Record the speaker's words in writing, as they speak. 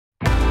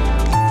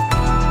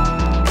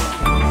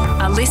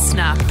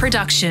listener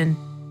production.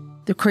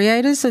 The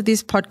creators of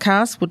this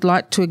podcast would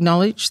like to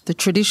acknowledge the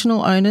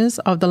traditional owners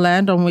of the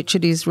land on which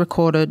it is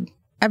recorded.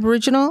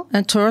 Aboriginal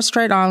and Torres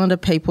Strait Islander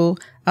people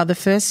are the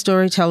first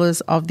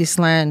storytellers of this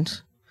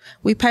land.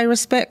 We pay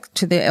respect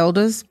to their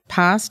elders,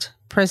 past,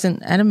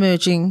 present and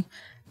emerging,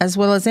 as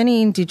well as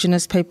any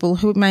Indigenous people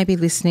who may be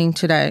listening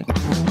today.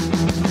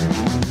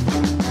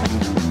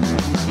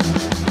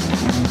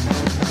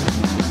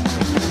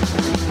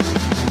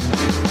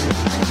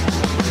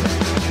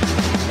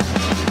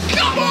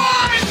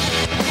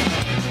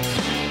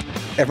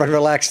 Everyone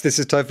relax. This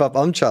is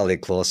Tofop. I'm Charlie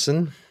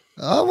Clausen.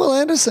 Oh, Will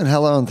Anderson,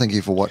 hello and thank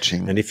you for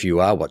watching. And if you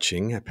are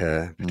watching,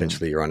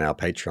 potentially you're on our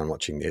Patreon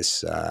watching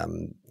this,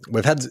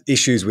 we've had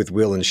issues with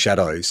Will and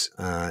shadows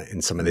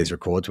in some of these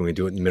records when we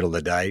do it in the middle of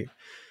the day.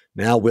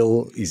 Now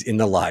Will is in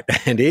the light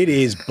and it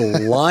is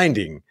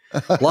blinding.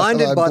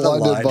 Blinded by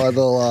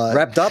the light.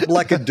 Wrapped up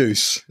like a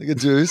deuce. Like a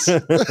deuce.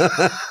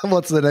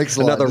 What's the next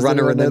line? Another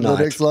runner in the night.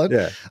 The next line?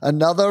 Yeah.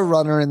 Another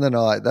runner in the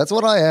night. That's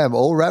what I am,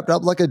 all wrapped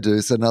up like a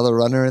deuce, another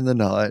runner in the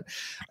night.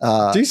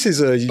 Deuce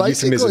is a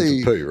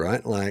euphemism for poo,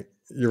 right? Like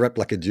you're wrapped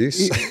like a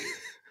deuce.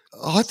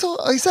 I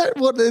thought, is that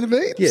what it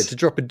means? Yeah, to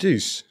drop a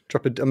deuce.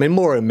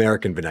 More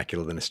American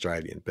vernacular than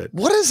Australian. But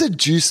what does a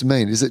deuce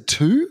mean? Is it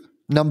two?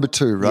 Number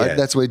two, right? Yeah.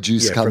 That's where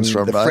juice comes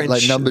from, right? French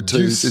like number two,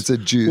 juice. it's a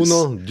juice.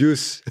 Uno,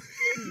 juice.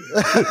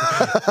 Is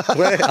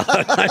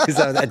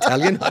that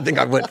Italian? I think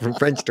I went from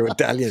French to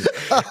Italian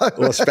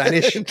or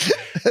Spanish.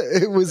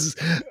 It was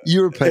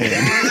European.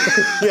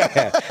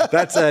 Yeah,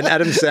 that's an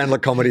Adam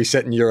Sandler comedy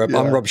set in Europe. Yeah.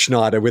 I'm Rob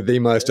Schneider with the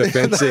most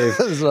offensive,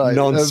 right.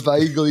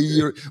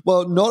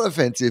 Well, not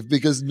offensive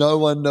because no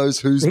one knows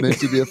who's meant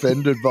to be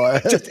offended by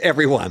it. Just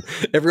everyone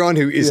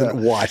who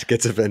isn't white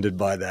gets offended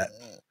by that.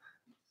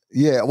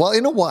 Yeah, well,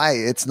 in a way,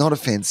 it's not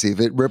offensive.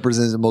 It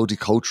represents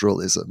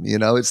multiculturalism. You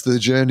know, it's the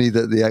journey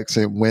that the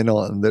accent went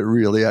on that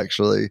really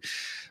actually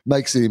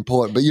makes it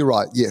important. But you're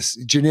right. Yes,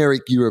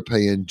 generic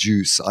European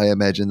juice. I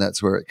imagine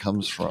that's where it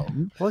comes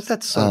from. What's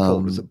that song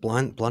called? Was it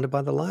Blinded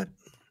by the Light?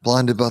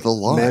 Blinded by the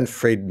Light.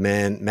 Manfred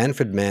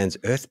Mann's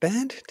Earth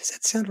Band. Does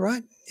that sound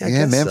right?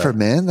 Yeah, Manfred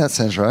Mann. That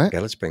sounds right. Okay,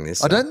 let's bring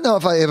this. I don't know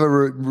if I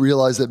ever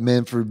realized that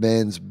Manfred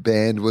Mann's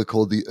band were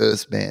called the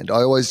Earth Band.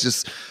 I always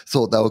just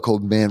thought they were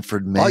called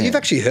Manfred Mann. Oh, you've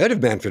actually heard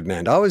of Manfred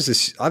Mann.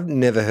 I've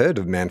never heard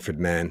of Manfred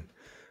Mann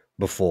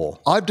before.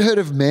 I've heard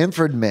of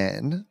Manfred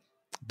Mann,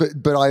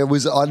 but I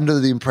was under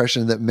the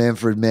impression that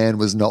Manfred Mann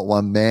was not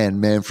one man.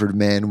 Manfred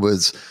Mann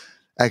was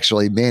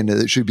actually men.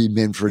 It should be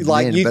Manfred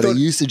Mann. But are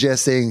you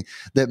suggesting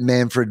that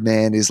Manfred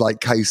Mann is like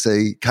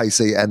Casey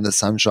and the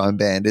Sunshine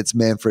Band? It's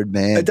Manfred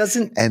Mann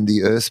and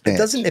the Earth Band. It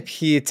doesn't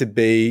appear to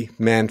be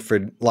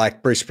Manfred,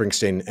 like Bruce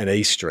Springsteen and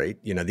E Street,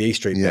 the E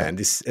Street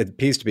Band. It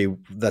appears to be,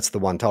 that's the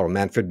one title,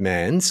 Manfred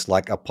Mann's,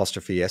 like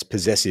apostrophe S,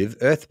 possessive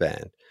Earth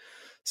Band.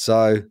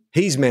 So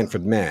he's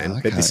Manfred Mann,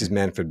 but this is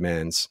Manfred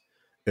Mann's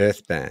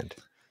Earth Band.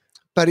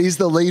 But is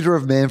the leader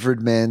of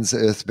Manfred Mann's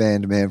Earth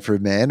Band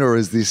Manfred Mann, or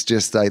is this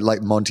just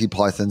like Monty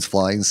Python's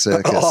Flying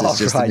Circus? It's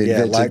just an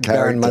invented like character.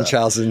 Baron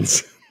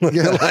Munchausen's. I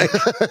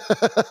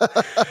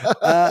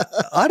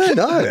don't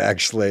know,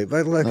 actually.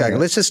 But okay,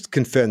 let's just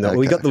confirm that. Okay.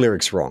 We got the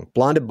lyrics wrong.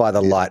 Blinded by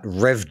the light,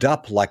 revved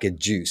up like a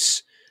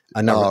juice.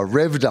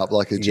 Revved up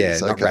like a juice. Yeah,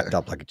 not wrapped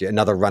up like a juice.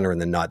 Another runner in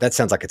the night. That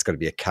sounds like it's got to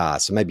be a car.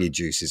 So maybe a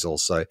juice is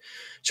also.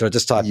 Should I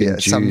just type in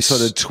juice? Some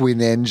sort of twin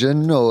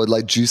engine or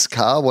like juice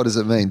car. What does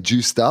it mean?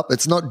 Juiced up?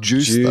 It's not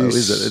juice though,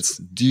 is it? It's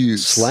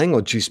juice. Slang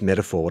or juice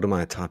metaphor? What am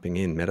I typing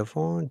in?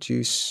 Metaphor?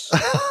 Juice?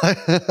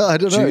 I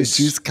don't know.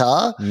 Juice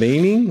car?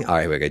 Meaning? Oh,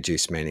 here we go.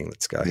 Juice meaning.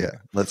 Let's go. Yeah,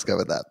 let's go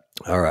with that.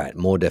 All right.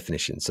 More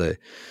definitions. So,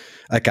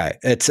 okay.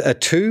 It's a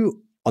 2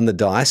 on the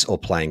dice or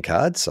playing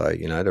card, so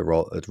to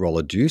roll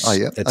a deuce. Oh,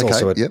 yeah. It's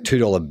also a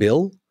 $2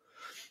 bill.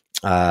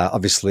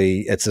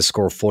 Obviously, it's a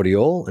score of 40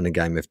 all in a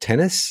game of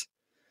tennis.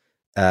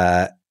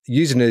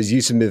 Using as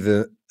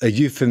a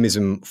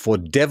euphemism for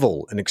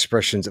devil and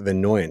expressions of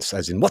annoyance,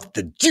 as in "what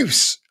the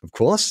deuce." Of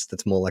course,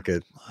 that's more like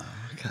a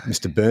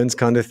Mr. Burns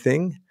kind of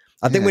thing.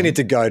 I think we need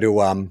to go to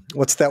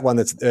what's that one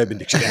that's Urban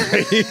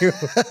Dictionary? we've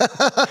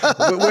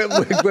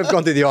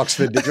gone to the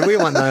Oxford Dictionary.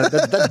 We want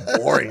that's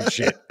boring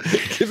shit.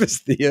 Give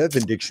us the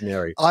Urban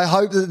Dictionary. I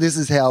hope that this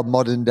is how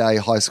modern day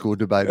high school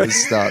debaters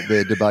start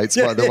their debates,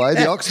 by the way.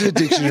 The Oxford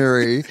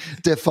Dictionary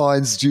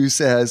defines juice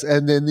as,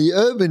 and then the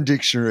Urban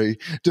Dictionary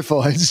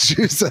defines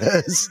juice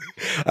as.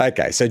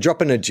 Okay, so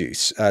dropping a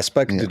juice.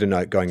 Spoken to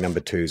denote going number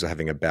 2s or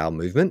having a bowel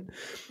movement.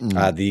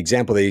 The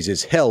example of these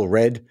is hell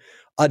red.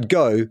 I'd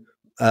go,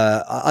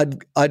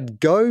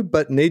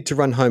 but need to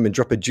run home and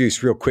drop a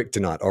juice real quick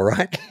tonight. All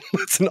right,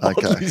 what's going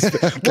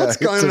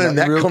on in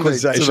that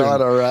conversation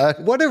tonight, all right?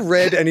 What are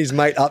Red and his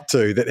mate up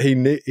to that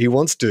he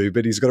wants to,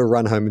 but he's got to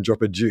run home and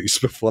drop a juice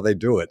before they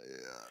do it?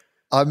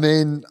 I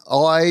mean,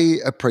 I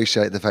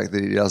appreciate the fact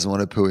that he doesn't want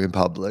to poo in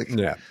public.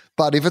 Yeah,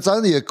 but if it's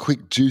only a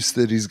quick juice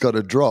that he's got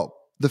to drop,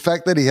 the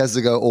fact that he has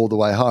to go all the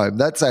way home,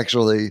 that's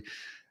actually.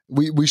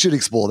 We should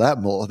explore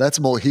that more. That's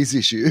more his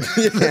issue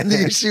than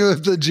the issue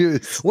of the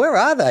juice. Where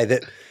are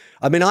they?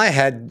 I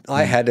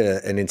had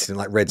an incident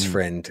like Red's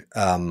friend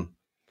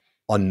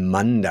on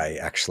Monday,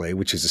 actually,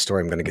 which is a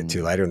story I'm going to get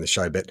to later in the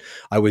show. But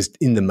I was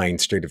in the main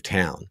street of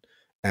town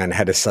and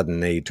had a sudden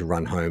need to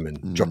run home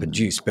and drop a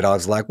deuce. But I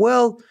was like,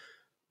 well,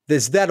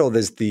 there's that or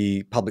there's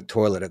the public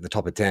toilet at the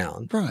top of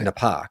town in a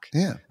park.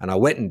 Yeah. And I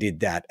went and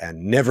did that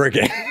and never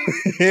again.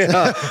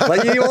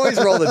 Like you always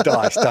roll the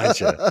dice, don't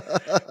you?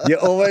 You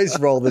always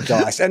roll the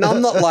dice. And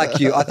I'm not like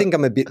you. I think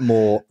I'm a bit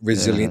more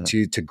resilient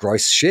to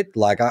gross shit.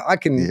 Like I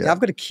can, I've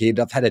got a kid,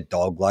 I've had a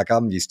dog, like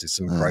I'm used to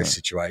some gross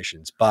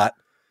situations. But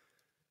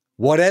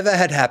whatever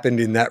had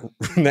happened in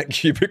that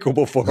cubicle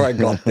before I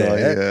got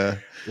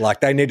there,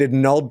 like they needed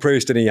an old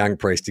priest and a young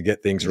priest to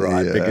get things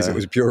right because it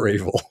was pure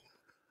evil.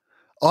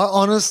 I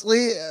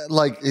honestly,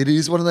 like, it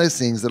is one of those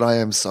things that I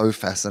am so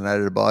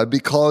fascinated by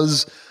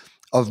because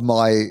of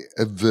my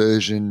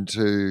aversion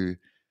to,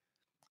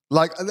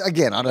 like,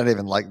 again, I don't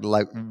even like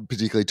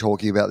particularly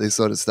talking about this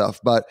sort of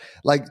stuff, but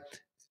like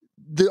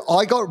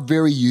I got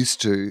very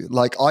used to,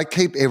 like, I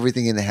keep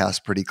everything in the house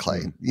pretty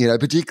clean, you know,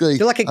 particularly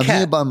you're like a I'm cat.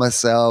 here by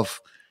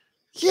myself.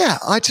 Yeah,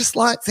 I just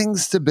like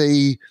things to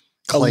be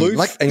clean. Aloof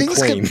like and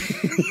clean.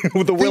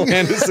 With the Will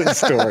Anderson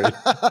story.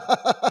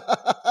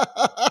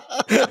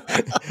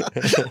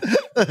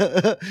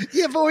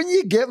 Yeah, but when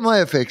you get my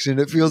affection,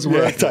 it feels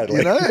worth totally.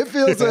 it. You know, it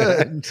feels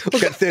earned.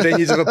 We'll get 13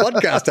 years of a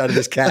podcast out of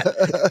this cat.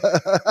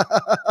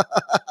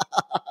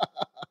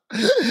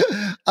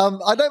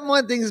 I don't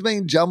mind things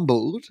being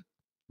jumbled,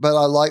 but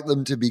I like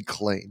them to be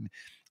clean.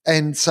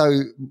 And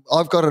so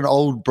I've got an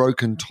old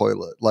broken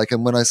toilet. Like,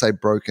 and when I say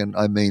broken,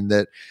 I mean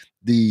that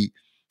there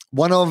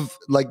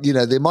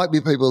might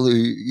be people who,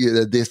 you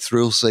know, they're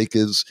thrill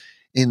seekers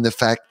in the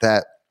fact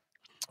that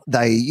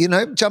they, you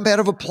know, jump out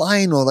of a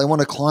plane or they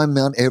want to climb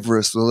Mount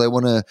Everest or they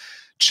want to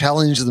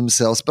challenge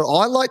themselves. But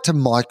I like to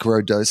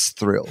microdose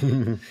thrill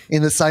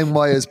in the same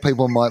way as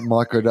people might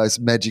microdose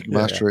magic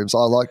mushrooms. I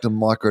like to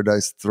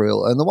microdose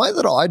thrill. And the way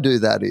that I do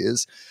that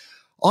is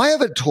I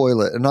have a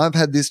toilet, and I've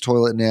had this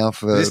toilet now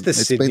for, Is this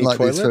the Sydney been like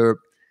toilet? this for,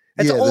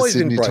 It's always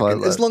been Sydney broken.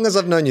 toilet. As long as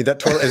I've known you, that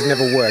toilet has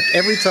never worked.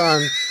 Every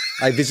time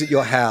I visit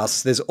your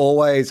house, there's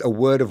always a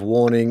word of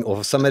warning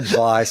or some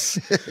advice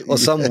or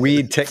some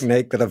weird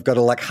technique that I've got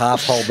to like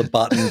half hold the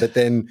button, but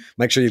then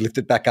make sure you lift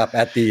it back up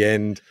at the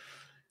end.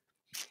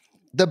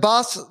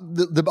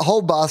 The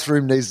whole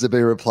bathroom needs to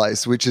be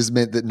replaced, which has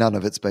meant that none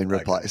of it's been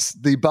replaced.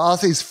 Okay. The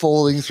bath is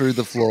falling through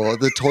the floor.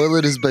 The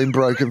toilet has been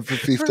broken for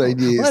 15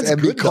 years. Well, that's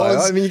and good,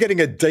 because though. I mean, you're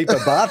getting a deeper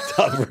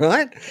bathtub,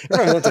 right?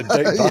 Everyone wants a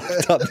deep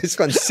bathtub. This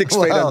one's 6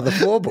 feet under the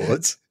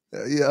floorboards.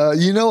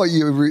 You know what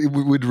you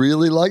would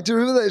really like to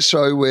remember that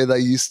show where they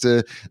used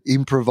to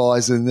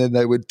improvise and then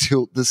they would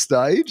tilt the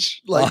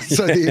stage,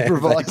 so the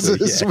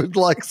improvisers would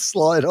like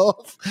slide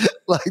off.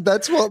 Like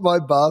that's what my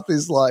bath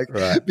is like,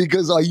 right.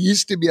 Because I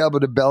used to be able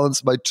to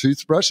balance my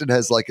toothbrush.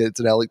 It's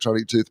an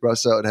electronic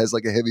toothbrush, so it has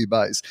like a heavy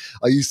base.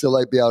 I used to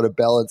like be able to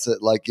balance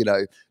it like, you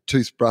know,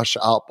 toothbrush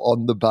up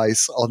on the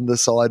base on the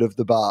side of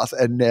the bath,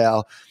 and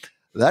now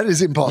that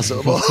is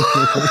impossible.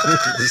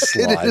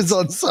 It is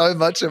on so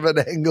much of an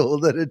angle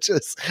that it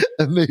just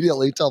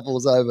immediately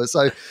topples over.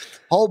 So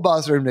whole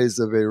bathroom needs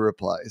to be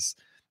replaced.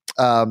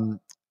 And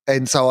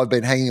so I've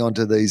been hanging on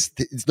to these.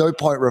 There's no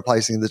point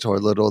replacing the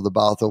toilet or the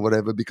bath or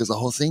whatever because the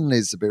whole thing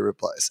needs to be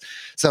replaced.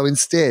 So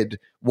instead,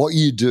 what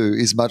you do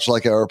is much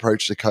like our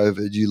approach to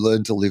COVID, you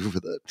learn to live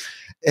with it.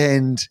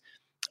 And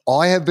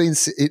I have been –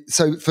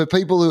 so for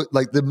people who –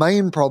 like the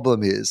main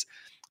problem is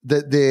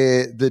that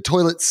the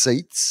toilet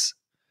seats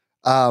 –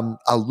 are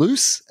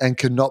loose and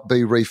cannot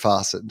be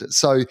refastened.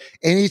 So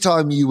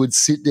anytime you would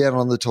sit down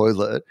on the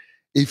toilet,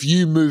 if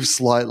you move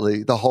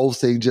slightly, the whole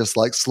thing just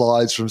like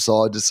slides from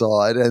side to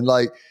side. And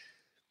like,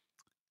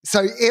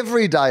 so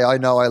every day I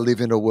know I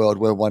live in a world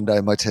where one day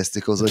my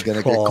testicles are going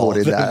to get caught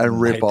in that and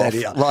rip off.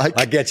 Like,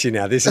 I get you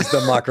now. This is the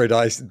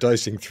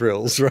microdosing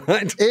thrills,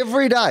 right?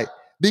 Every day.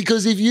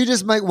 Because if you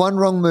just make one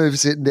wrong move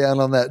sitting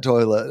down on that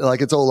toilet, like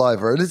it's all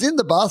over. And it's in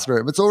the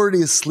bathroom. It's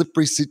already a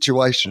slippery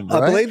situation,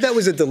 right? I believe that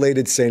was a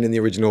deleted scene in the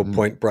original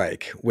Point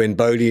Break when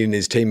Bodhi and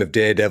his team of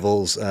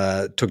daredevils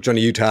took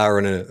Johnny Utah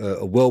on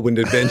a whirlwind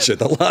adventure.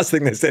 The last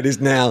thing they said is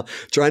now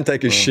try and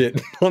take a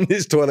shit on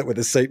this toilet where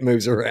the seat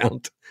moves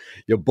around.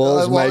 Your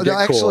balls may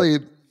get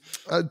caught.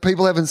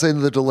 People haven't seen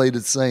the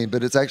deleted scene,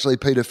 but it's actually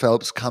Peter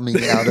Phelps coming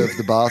out of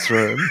the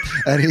bathroom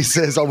and he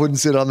says, I wouldn't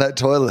sit on that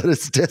toilet.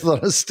 It's death on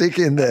a stick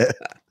in there.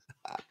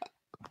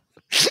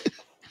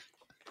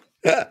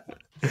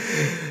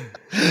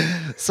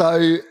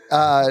 So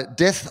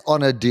death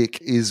on a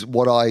dick is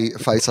what I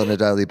face on a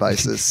daily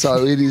basis.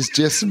 So it is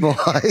just my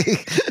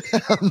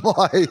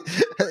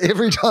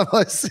every time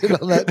I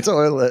sit on that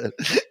toilet,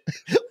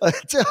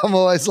 I'm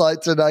always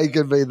like, today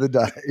could be the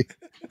day.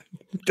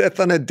 Death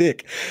on a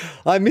dick.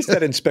 I missed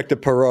that Inspector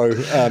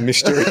Poirot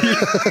mystery.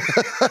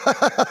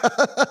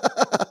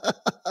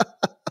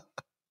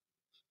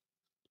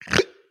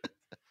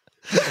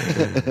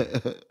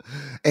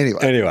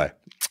 Anyway.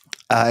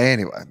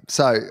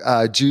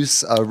 So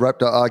juice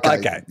wrapped up.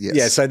 Okay. Yes.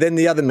 Yeah. So then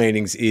the other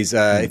meanings is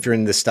if you're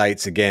in the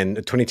States, again,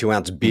 a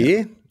 22-ounce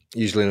beer,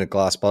 usually in a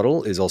glass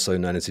bottle, is also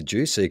known as a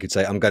juice. So you could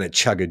say, I'm going to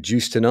chug a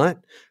juice tonight.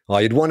 Oh,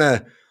 you'd want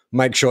to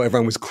make sure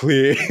everyone was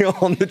clear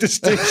on the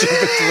distinction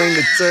between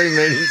the two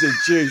meanings of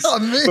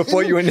juice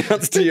before you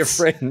announce to your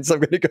friends, I'm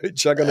going to go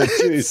chug on a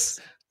juice.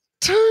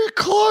 Too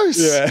close.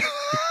 Yeah.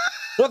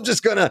 I'm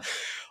just going to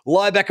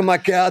lie back on my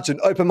couch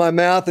and open my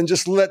mouth and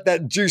just let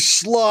that juice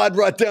slide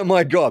right down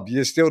my gob.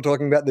 You're still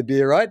talking about the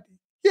beer, right?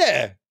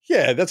 Yeah,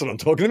 that's what I'm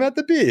talking about,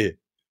 the beer.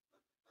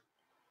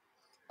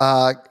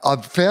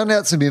 I've found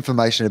out some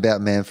information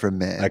about Manfred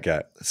Mann.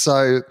 Okay.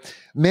 So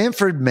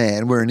Manfred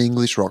Mann were an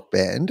English rock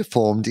band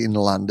formed in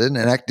London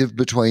and active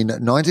between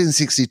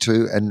 1962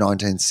 and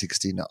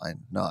 1969.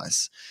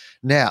 Nice.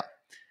 Now,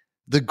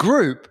 the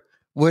group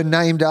were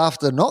named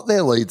after not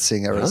their lead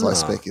singer, as I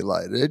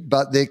speculated,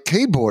 but their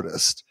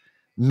keyboardist,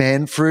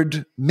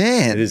 Manfred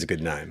Mann. It is a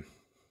good name.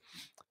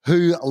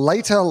 Who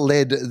later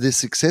led the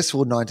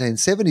successful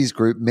 1970s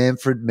group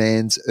Manfred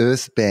Mann's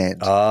Earth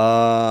Band.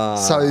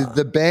 So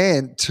the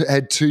band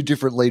had two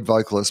different lead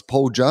vocalists,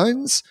 Paul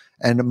Jones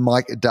and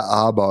Mike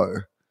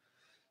D'Abo.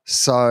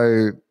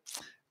 So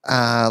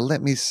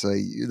let me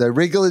see. They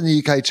regular in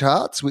the UK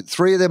charts with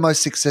three of their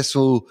most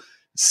successful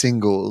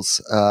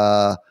singles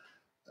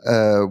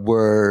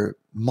were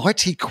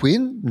Mighty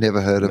Quinn, never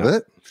heard of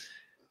it.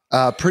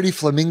 Pretty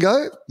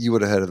Flamingo, you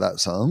would have heard of that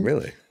song.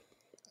 Really?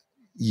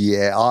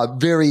 Yeah,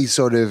 very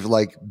sort of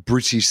like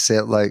British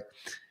set, like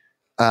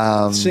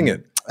sing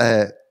it.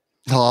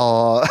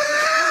 No,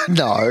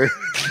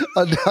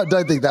 I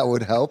don't think that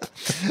would help.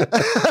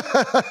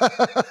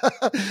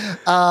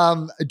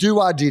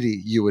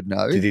 Do-a-diddy, you would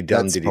know.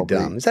 Diddy-dum,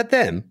 diddy-dum. Is that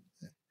them?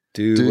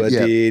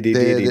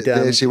 Do-a-diddy-diddy-dum.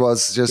 There she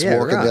was just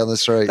walking down the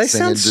street they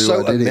singing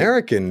sound Do-a-diddy. so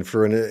American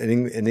for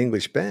an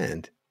English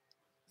band.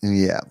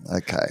 Yeah,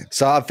 okay.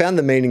 So I found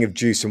the meaning of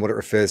juice and what it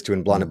refers to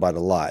in Blinded by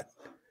the Light.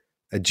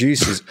 A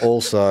juice is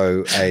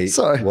also a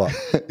Sorry. What?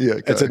 Yeah,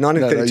 it's a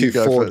 1932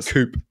 Ford first.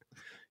 coupe,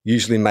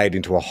 usually made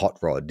into a hot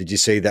rod. Did you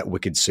see that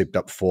wicked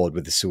souped-up Ford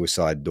with the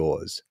suicide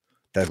doors?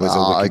 That was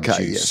a wicked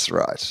okay, juice. yes,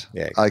 right.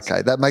 Yeah.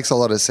 Okay, that makes a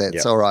lot of sense.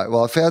 Yep. All right.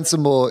 Well, I found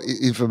some more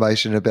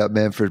information about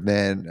Manfred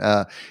Mann.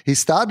 He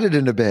started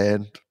in a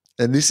band,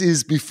 and this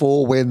is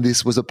before when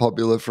this was a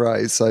popular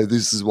phrase. So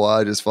this is why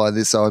I just find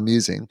this so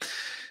amusing.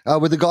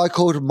 With a guy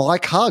called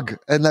Mike Hug,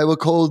 and they were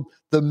called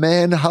the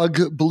Man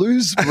Hug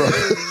Blues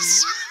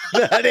Brothers.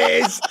 That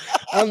is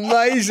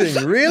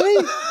amazing.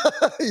 Really?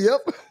 Yep.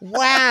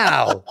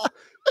 Wow.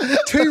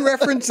 Two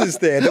references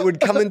there that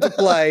would come into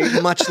play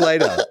much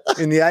later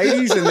in the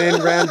 80s and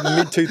then around the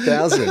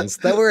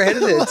mid-2000s. They were ahead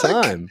of their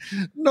time.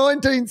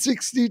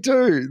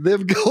 1962.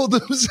 They've called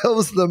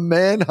themselves the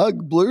Man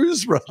Hug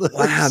Blues Brothers.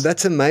 Wow,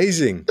 that's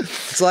amazing.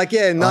 It's like,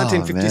 in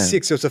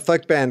 1956, there was a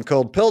folk band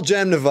called Pearl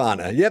Jam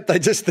Nirvana. Yep, they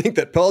just think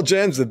that Pearl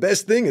Jam's the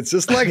best thing. It's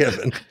just like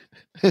heaven.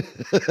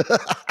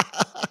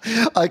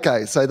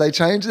 Okay, so they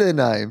changed their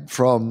name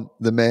from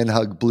the Man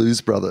Hug Blues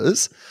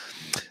Brothers,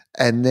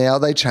 and now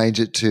they change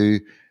it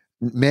to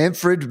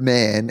Manfred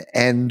Mann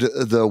and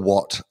the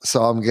what?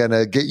 So I'm going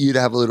to get you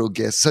to have a little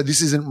guess. So this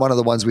isn't one of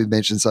the ones we've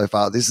mentioned so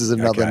far. This is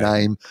another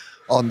name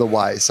on the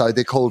way. So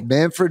they're called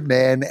Manfred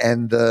Mann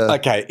and the...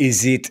 Okay,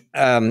 is it,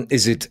 I'm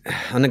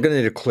going to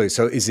need a clue.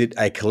 So is it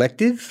a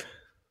collective?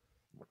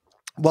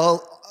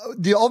 Well,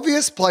 the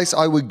obvious place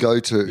I would go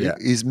to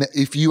is,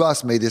 if you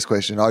asked me this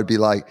question, I'd be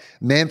like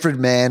Manfred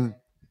Mann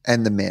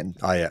and the Men.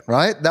 Oh, yeah.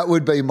 Right? That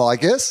would be my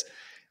guess.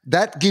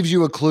 That gives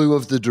you a clue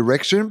of the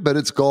direction, but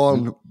it's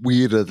gone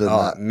weirder than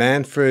that.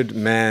 Manfred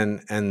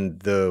Mann and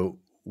the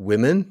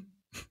Women?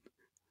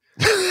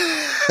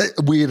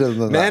 Weirder than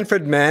that.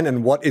 Manfred Mann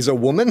and What is a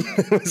Woman?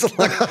 It was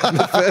like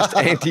the first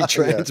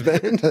anti-trans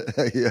band.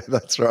 Yeah,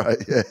 that's right.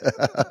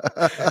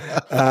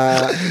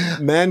 Yeah.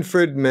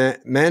 Manfred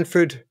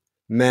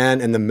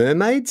Mann and the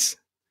Mermaids?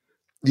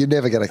 You're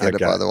never going to get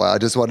it, by the way. I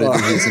just wanted to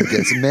hear some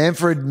guess.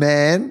 Manfred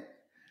Mann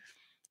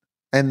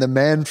and the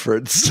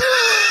Manfreds.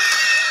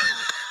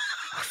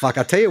 Fuck,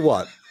 I tell you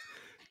what.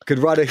 Could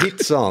write a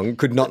hit song,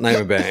 could not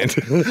name a band.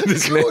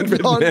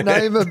 Could not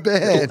name a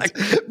band.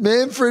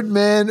 Manfred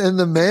Mann and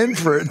the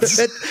Manfreds.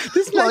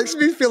 This makes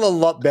me feel a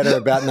lot better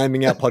about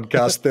naming our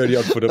podcast 30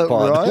 Odd Foot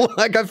Apart. Right?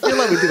 Like, I feel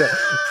like we did a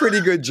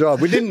pretty good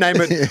job. We didn't name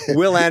it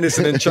Will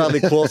Anderson and Charlie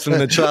Clausen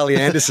and the Charlie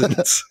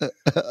Andersons.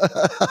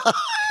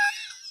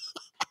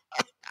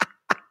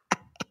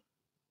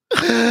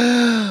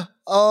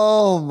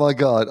 Oh, my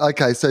God.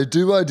 Okay, so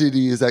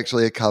Do-a-diddy is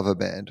actually a cover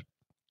band.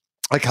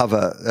 A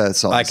cover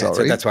song, okay, sorry.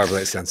 so that's why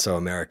it sounds so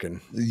American.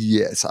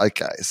 Yes,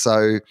 okay.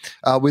 So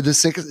with the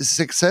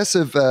success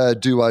of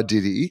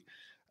Do-a-diddy,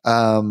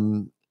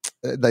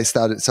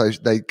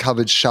 they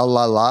covered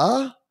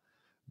Sha-La-La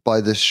by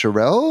the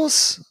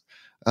Shirelles,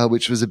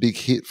 which was a big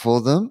hit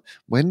for them.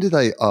 When did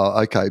they? Oh,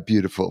 okay,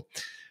 beautiful.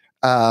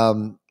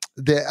 Their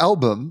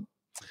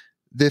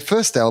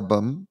first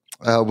album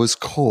was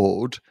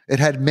called, it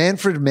had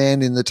Manfred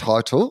Mann in the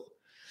title.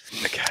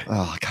 Okay.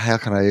 Oh, how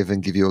can I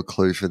even give you a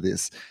clue for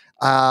this?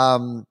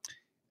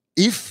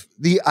 If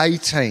the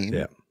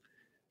A-Team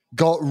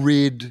got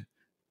rid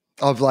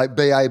of like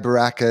B.A.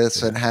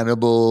 Baracus and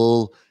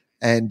Hannibal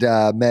and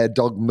Mad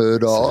Dog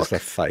Murdoch. So there's a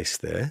face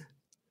there.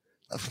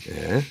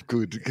 Yeah.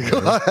 Good.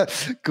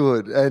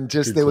 Good. And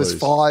just Good there was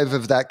clues. 5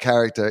 of that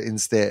character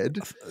instead.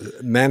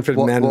 Manfred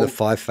Mann and the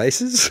 5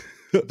 Faces?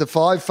 The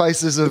 5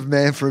 Faces of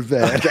Manfred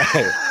Mann. Okay.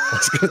 I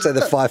was going to say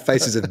the 5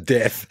 Faces of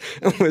Death.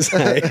 It was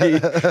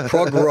a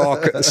prog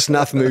rock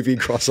snuff movie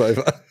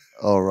crossover.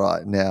 All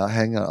right. Now,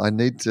 hang on. I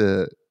need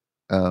to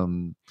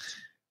so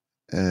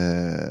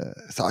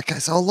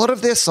a lot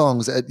of their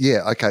songs,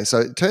 so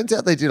it turns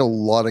out they did a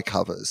lot of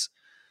covers.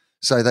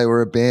 So they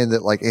were a band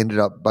that like ended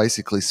up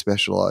basically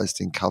specialized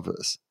in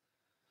covers.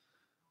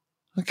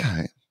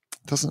 Okay.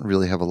 Doesn't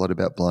really have a lot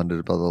about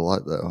Blinded by the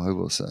Light though, I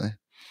will say.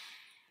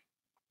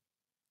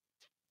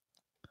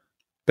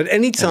 But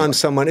anytime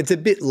someone, it's a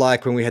bit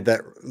like when we had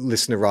that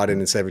listener write in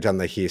and say every time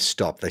they hear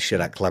Stop, they shout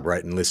out,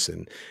 collaborate and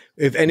listen.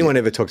 If anyone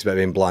ever talks about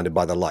being blinded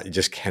by the light, you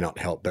just cannot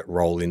help but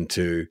roll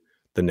into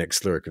the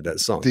next lyric of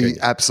that song. The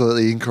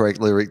absolutely incorrect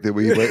lyric that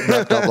we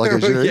wrapped up like a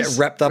juice.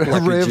 Yeah, wrapped up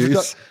like a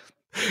juice.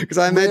 Because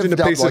I imagine a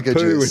piece of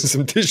poo and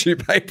some tissue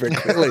paper.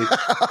 Clearly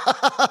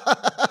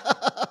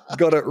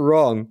got it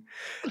wrong.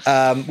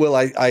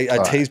 I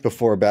teased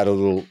before about a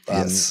little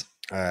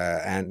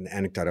an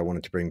anecdote I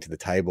wanted to bring to the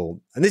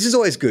table. And this is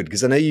always good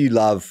because I know you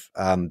love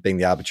being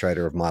the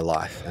arbitrator of my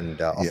life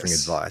and offering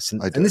advice.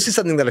 And this is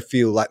something that I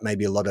feel like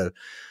maybe a lot of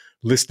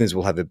listeners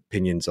will have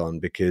opinions on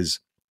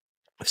because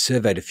I've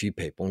surveyed a few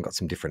people and got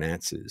some different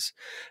answers.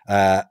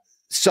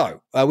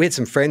 So we had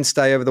some friends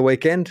stay over the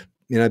weekend.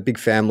 Big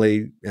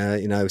family,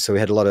 so we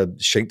had a lot of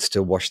sheets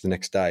to wash the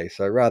next day.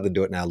 So rather than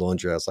do it in our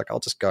laundry, I was like, I'll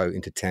just go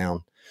into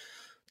town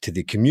to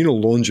the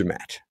communal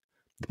laundromat,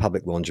 the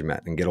public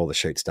laundromat, and get all the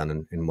sheets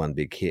done in one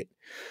big hit.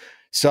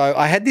 So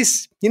I had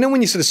this,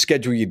 when you sort of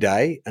schedule your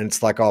day and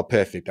it's like, oh,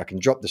 perfect. I can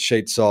drop the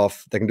sheets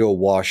off. They can do a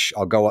wash.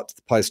 I'll go up to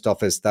the post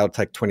office. They'll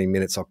take 20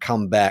 minutes. I'll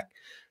come back.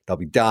 They'll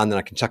be done. Then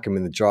I can chuck them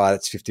in the dryer.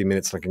 That's 15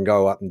 minutes. And I can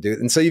go up and do it.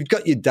 And so you've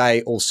got your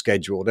day all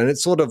scheduled and it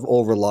sort of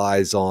all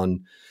relies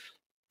on,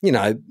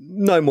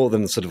 no more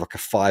than sort of like a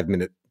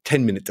 5-minute,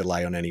 10-minute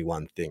delay on any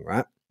one thing,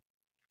 right?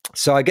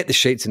 So I get the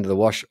sheets into the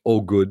wash,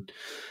 all good.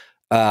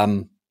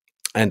 And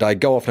I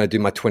go off and I do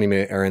my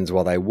 20-minute errands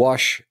while they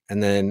wash.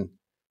 And then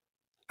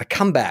I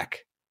come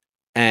back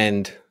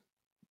and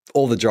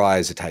all the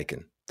dryers are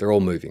taken. They're all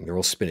moving. They're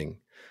all spinning,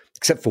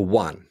 except for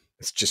one.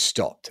 It's just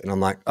stopped. And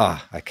I'm like,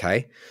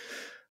 okay.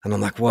 And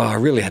I'm like, well, I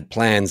really had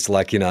plans,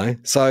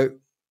 So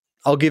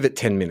I'll give it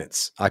 10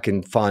 minutes. I'll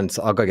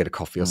go get a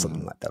coffee or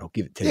something like that. I'll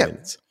give it 10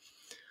 minutes.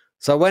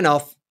 So I went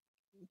off,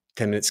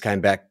 10 minutes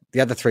came back. The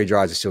other 3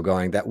 dryers are still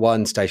going. That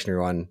one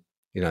stationary one,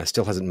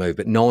 still hasn't moved,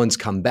 but no one's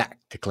come back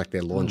to collect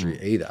their laundry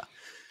either.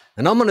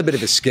 And I'm on a bit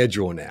of a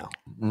schedule now.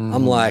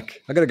 I'm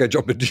like, I got to go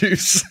drop a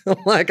deuce. I'm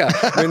like,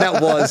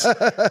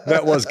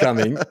 that was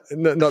coming.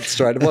 Not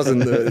straight. It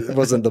wasn't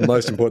the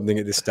most important thing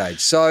at this stage.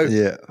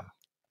 So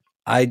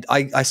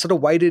I sort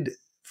of waited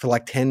for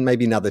like 10,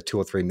 maybe another 2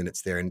 or 3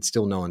 minutes there, and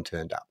still no one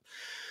turned up.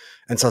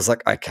 And so I was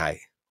like,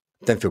 okay,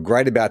 don't feel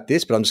great about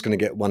this, but I'm just going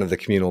to get one of the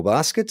communal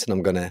baskets and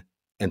I'm going to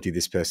empty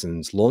this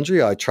person's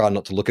laundry. I try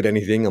not to look at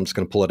anything. I'm just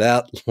going to pull it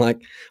out.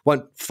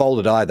 Won't fold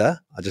it either.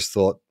 I just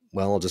thought,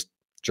 well, I'll just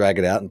drag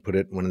it out and put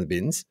it in one of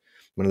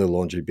the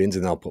laundry bins,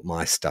 and then I'll put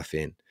my stuff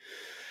in.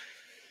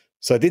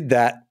 So I did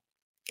that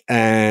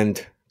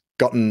and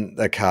got in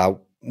the car,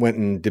 went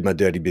and did my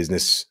dirty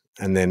business,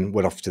 and then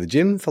went off to the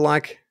gym for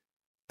like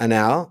an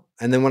hour.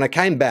 And then when I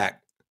came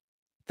back,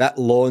 that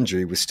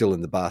laundry was still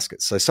in the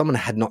basket. So someone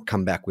had not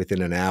come back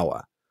within an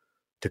hour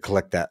to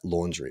collect that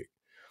laundry.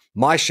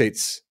 My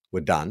sheets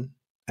were done.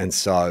 And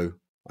so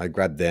I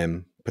grabbed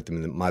them, put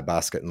them in my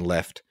basket and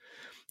left.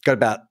 Got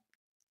about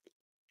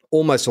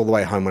almost all the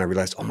way home when I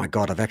realized, oh my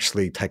God, I've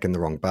actually taken the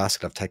wrong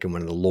basket. I've taken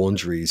one of the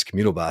laundry's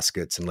communal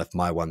baskets and left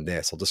my one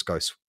there. So I'll just go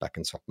back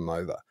and swap them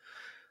over.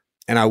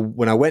 And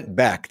when I went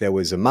back, there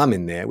was a mum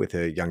in there with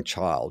a young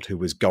child who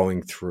was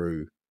going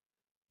through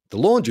the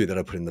laundry that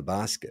I put in the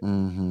basket.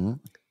 Mm-hmm.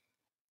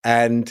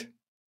 And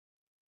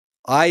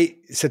I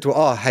said to her,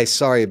 oh, hey,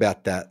 sorry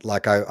about that.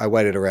 Like I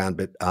waited around,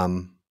 but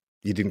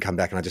you didn't come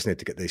back and I just need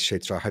to get these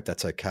sheets dry. I hope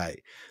that's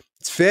okay.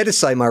 It's fair to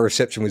say my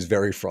reception was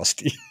very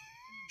frosty.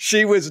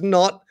 She was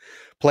not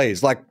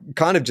pleased, like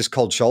kind of just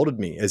cold shouldered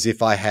me as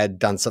if I had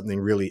done something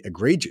really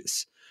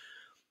egregious.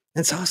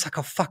 And so I was like,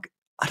 oh, fuck.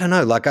 I don't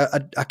know. Like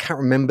I can't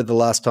remember the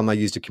last time I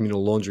used a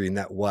communal laundry in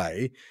that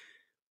way.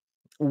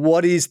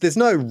 There's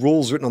no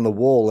rules written on the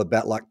wall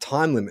about like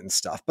time limit and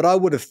stuff, but I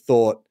would have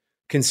thought,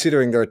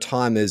 considering there are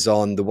timers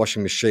on the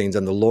washing machines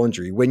and the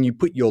laundry, when you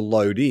put your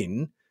load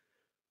in,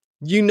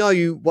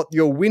 what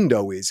your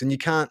window is, and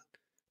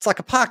it's like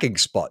a parking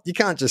spot. You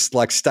can't just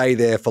like stay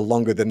there for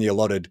longer than the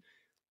allotted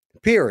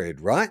period,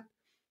 right?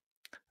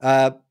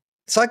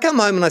 So I come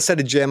home and I say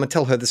to Jem, I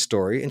tell her the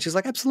story, and she's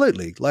like,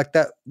 absolutely. Like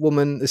that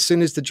woman, as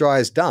soon as the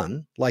dryer's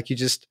done, like you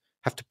just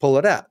have to pull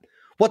it out.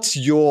 What's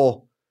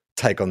your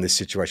take on this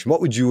situation?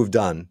 What would you have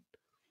done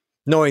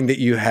knowing that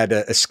you had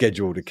a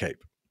schedule to keep?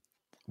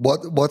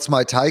 What's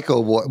my take,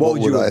 or what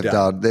would I have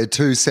done? They're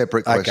two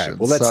separate questions. Okay,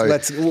 well,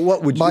 let's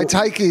what would you...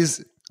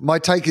 My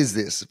take is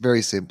this,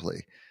 very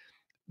simply.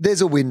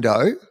 There's a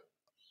window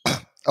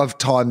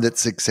time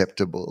that's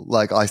acceptable.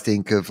 Like I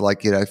think of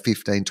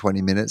 15,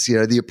 20 minutes,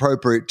 the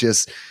appropriate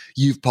just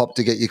you've popped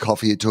to get your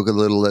coffee. It took a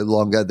little bit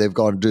longer. They've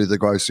gone to do the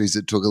groceries.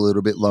 It took a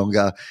little bit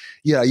longer.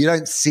 You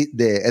don't sit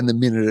there and the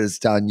minute it's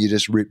done, you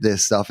just rip their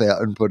stuff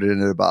out and put it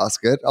in a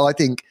basket. I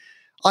think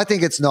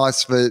it's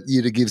nice for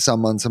you to give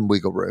someone some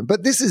wiggle room.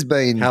 But this has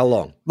been how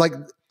long?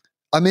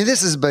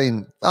 This has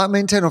been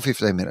 10 or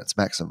 15 minutes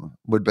maximum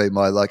would be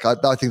my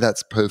I think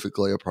that's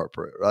perfectly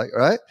appropriate,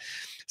 right?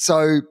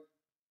 So.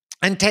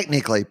 And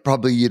technically,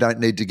 probably you don't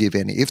need to give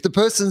any. If the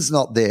person's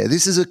not there,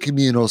 this is a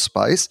communal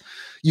space.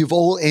 You've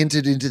all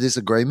entered into this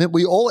agreement.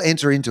 We all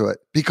enter into it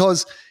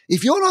because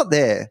if you're not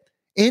there,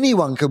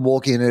 anyone can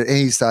walk in at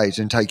any stage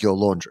and take your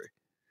laundry.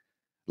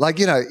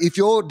 If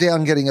you're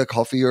down getting a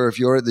coffee or if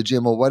you're at the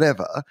gym or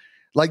whatever,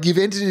 you've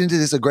entered into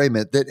this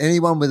agreement that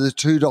anyone with a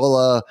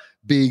 $2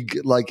 big,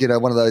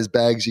 one of those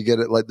bags you get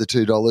at the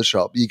 $2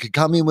 shop, you could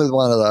come in with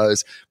one of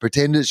those,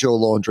 pretend it's your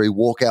laundry,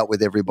 walk out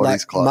with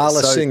everybody's clothes.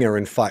 Marla Singer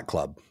in Fight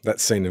Club, that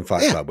scene in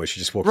Fight Club where she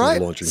just walks in the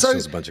laundry and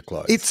steals a bunch of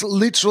clothes. It's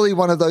literally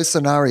one of those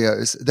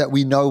scenarios that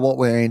we know what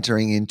we're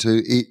entering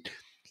into.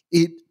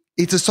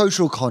 It's a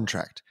social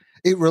contract.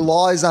 It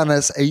relies on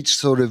us each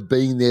sort of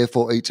being there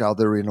for each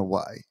other in a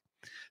way.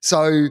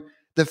 So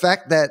the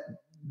fact that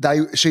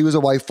she was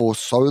away for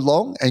so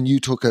long and you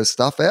took her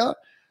stuff out,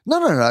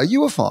 no,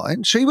 you were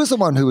fine. She was the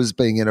one who was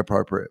being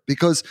inappropriate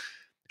because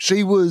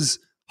she was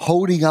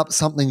holding up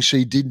something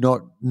she did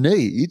not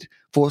need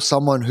for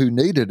someone who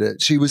needed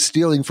it. She was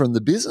stealing from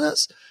the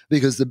business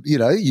because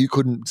you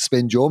couldn't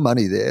spend your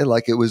money there.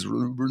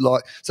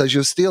 So she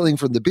was stealing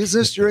from the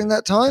business during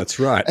that time. That's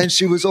right. And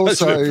she was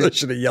also I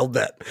should have yelled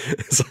that.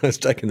 So I was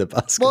taking the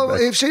basket. Well,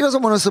 back. If she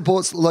doesn't want to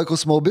support local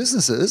small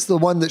businesses, the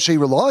one that she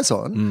relies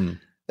on.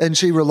 And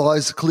she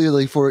relies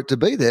clearly for it to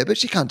be there, but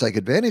she can't take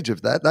advantage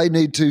of that. They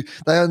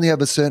only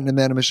have a certain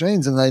amount of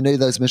machines and they need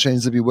those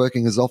machines to be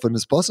working as often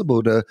as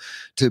possible to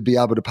be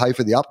able to pay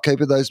for the upkeep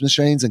of those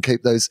machines and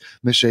keep those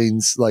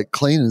machines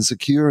clean and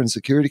secure and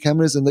security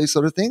cameras and these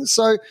sort of things.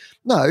 So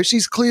no,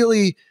 she's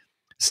clearly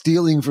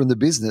stealing from the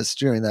business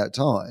during that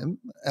time.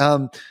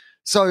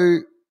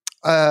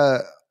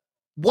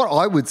 What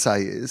I would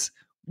say is,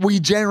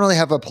 we generally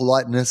have a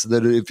politeness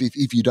that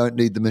if you don't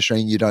need the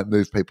machine, you don't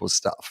move people's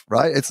stuff,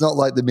 right? It's not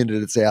like the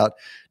minute it's out,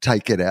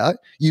 take it out.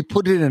 You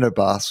put it in a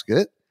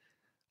basket.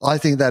 I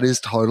think that is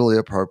totally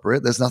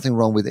appropriate. There's nothing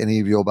wrong with any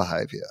of your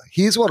behavior.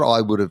 Here's what I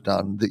would have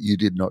done that you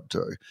did not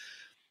do.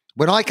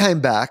 When I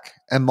came back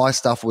and my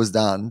stuff was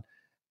done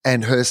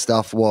and her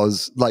stuff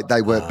was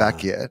they weren't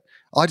back yet,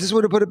 I just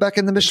would have put it back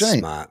in the machine.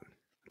 Smart.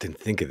 Didn't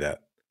think of that.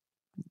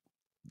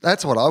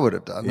 That's what I would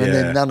have done. Yeah. And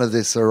then none of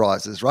this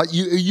arises, right?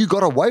 You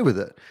got away with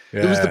it.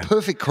 Yeah. It was the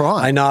perfect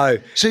crime. I know.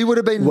 She would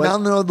have been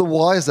none of the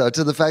wiser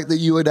to the fact that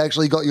you had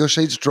actually got your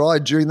sheets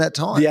dried during that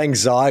time. The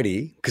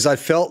anxiety, because I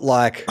felt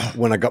like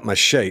when I got my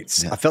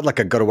sheets, I felt like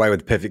I got away with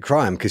the perfect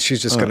crime because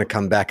she's just going to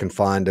come back and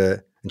find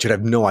her and she'd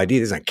have no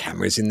idea. There's no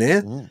cameras in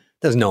there.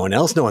 There's no one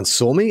else. No one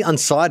saw me,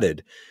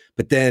 unsighted.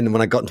 But then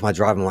when I got into my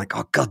drive, I'm like,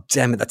 oh, God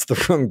damn it, that's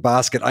the wrong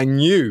basket. I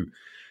knew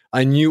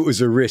it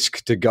was a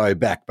risk to go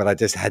back, but I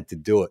just had to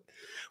do it.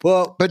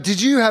 Well, but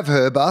did you have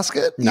her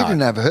basket? No, you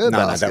didn't have her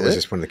basket. No, that was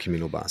just one of the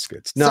communal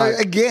baskets. No. So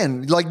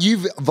again,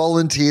 you've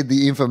volunteered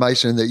the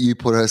information that you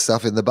put her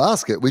stuff in the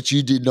basket, which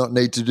you did not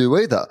need to do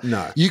either.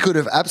 No. You could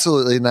have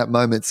absolutely in that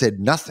moment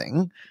said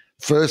nothing.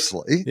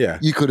 Firstly,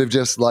 you could have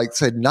just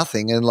said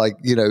nothing and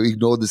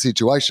ignored the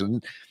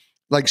situation.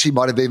 She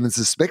might have even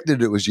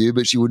suspected it was you,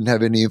 but she wouldn't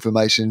have any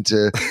information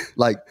to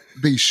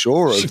be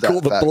sure of that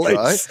call the fact,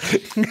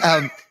 police.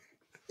 Right?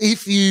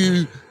 If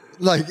you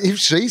if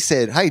she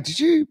said, "Hey, did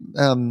you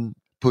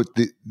put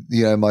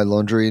my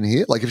laundry in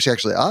here?" If she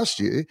actually asked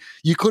you,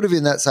 you could have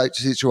in that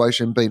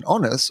situation been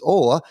honest,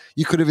 or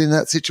you could have in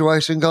that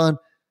situation gone,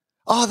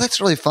 "Oh,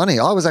 that's really funny.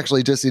 I was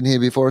actually just in here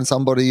before, and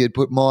somebody had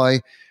put my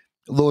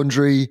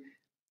laundry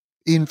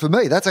in for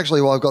me. That's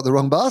actually why I've got the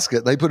wrong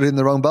basket. They put it in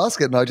the wrong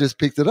basket, and I just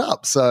picked it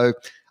up." So,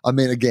 I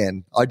mean,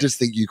 again, I just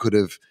think you could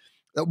have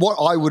what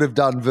I would have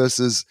done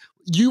versus.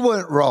 You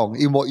weren't wrong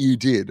in what you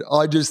did.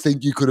 I just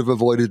think you could have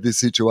avoided this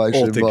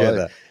situation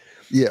altogether.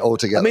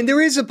 Altogether. I mean,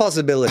 there is a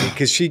possibility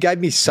because she gave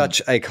me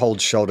such a cold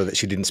shoulder that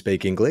she didn't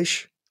speak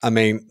English. I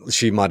mean,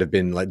 she might have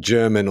been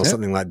German or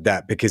something like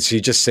that because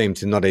she just seemed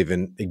to not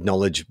even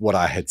acknowledge what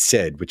I had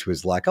said, which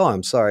was oh,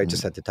 I'm sorry, I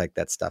just had to take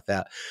that stuff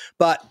out.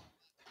 But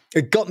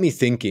it got me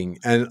thinking,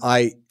 and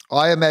I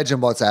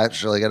imagine what's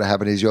actually going to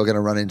happen is you're going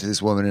to run into this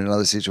woman in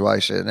another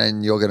situation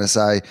and you're going to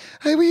say,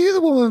 "Hey, were you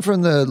the woman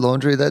from the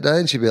laundry that day?"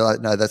 And she'd be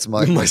like, "No, that's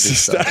my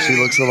sister. She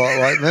looks a lot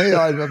like me.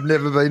 I've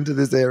never been to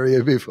this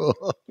area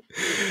before."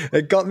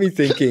 It got me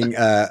thinking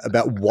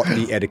about what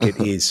the etiquette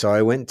is. So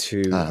I went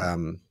to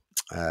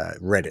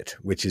Reddit,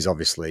 which is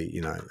obviously,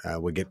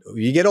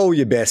 you get all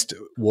your best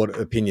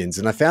opinions.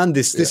 And I found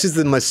this is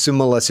the most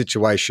similar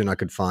situation I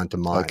could find to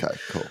mine. Okay,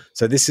 cool.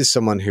 So this is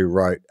someone who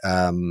wrote,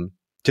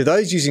 To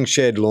those using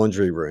shared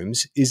laundry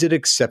rooms, is it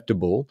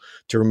acceptable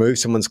to remove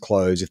someone's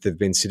clothes if they've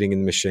been sitting in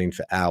the machine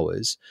for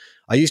hours?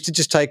 I used to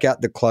just take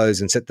out the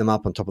clothes and set them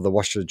up on top of the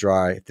washer to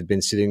dry if they've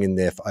been sitting in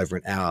there for over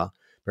an hour.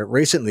 But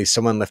recently,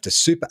 someone left a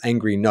super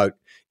angry note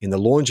in the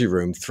laundry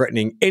room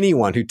threatening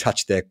anyone who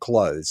touched their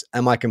clothes.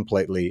 Am I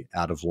completely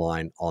out of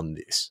line on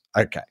this?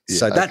 Okay,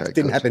 so that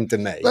didn't happen to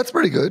me. That's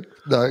pretty good,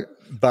 no.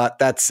 But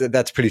that's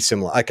pretty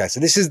similar. Okay, so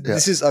this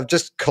is I've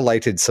just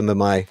collated some of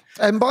my.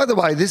 And by the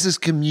way, this is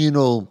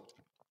communal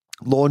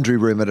laundry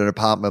room at an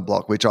apartment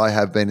block, which I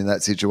have been in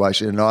that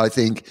situation. And I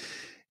think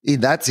in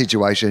that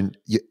situation,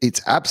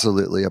 it's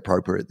absolutely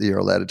appropriate that you're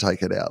allowed to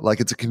take it out. Like,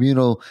 it's a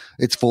communal,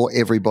 it's for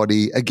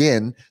everybody.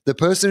 Again, the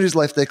person who's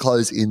left their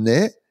clothes in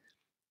there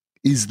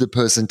is the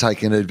person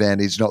taking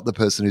advantage, not the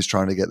person who's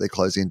trying to get their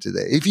clothes into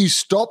there. If you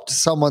stopped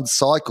someone's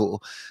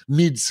cycle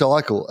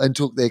mid-cycle and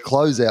took their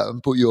clothes out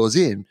and put yours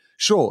in,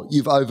 sure,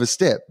 you've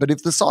overstepped. But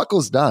if the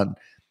cycle's done,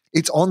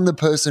 it's on the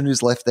person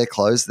who's left their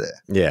clothes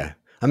there. Yeah.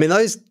 I mean,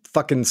 those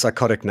fucking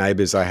psychotic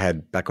neighbors I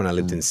had back when I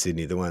lived in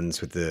Sydney, the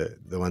ones with the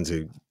ones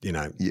who,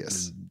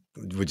 yes,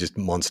 were just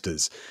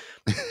monsters.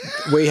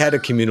 We had a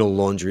communal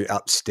laundry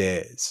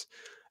upstairs,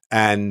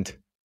 and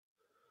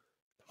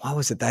why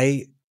was it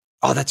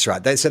oh, that's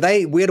right.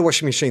 We had a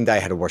washing machine. They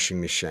had a washing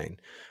machine.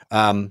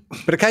 But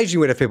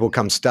occasionally we'd have people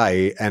come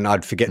stay, and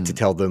I'd forget to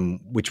tell them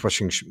which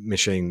washing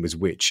machine was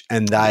which,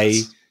 and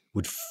they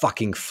would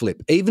fucking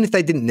flip, even if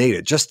they didn't need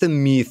it. Just the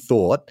mere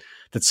thought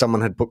that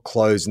someone had put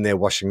clothes in their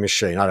washing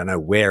machine, I don't know,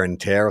 wear and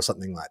tear or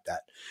something like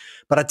that.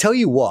 But I tell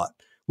you what,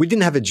 we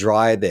didn't have a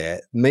dryer there.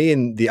 Me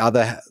and the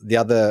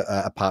other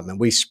apartment,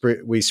 we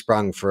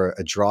sprung for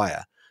a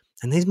dryer.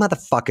 And these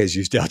motherfuckers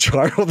used our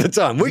dryer all the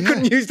time. We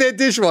couldn't use their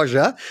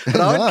dishwasher,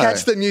 but I would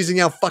catch them using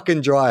our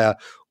fucking dryer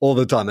all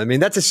the time. I mean,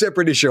 that's a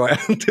separate issue, I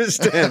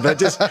understand, but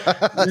just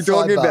you're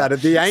talking about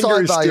it. The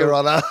anger is still. Your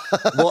Honor.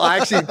 Well,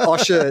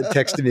 Osher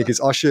texted me because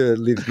Osher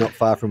lives not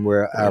far from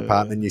where our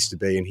apartment used to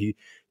be, and he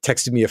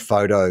texted me a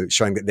photo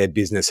showing that their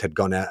business had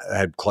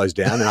closed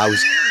down, and I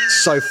was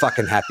so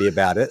fucking happy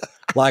about it.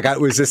 Like,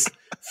 it was just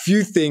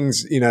few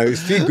things, a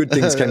few good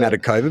things came out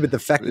of COVID, but the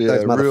fact that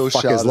those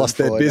motherfuckers lost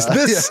their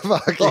business.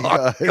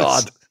 Oh,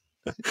 God.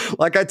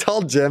 Like, I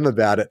told Jem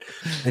about it,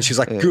 and she's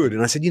like, good.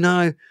 And I said,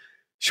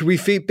 should we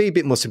be a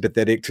bit more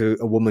sympathetic to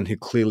a woman who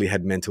clearly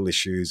had mental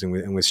issues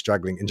and was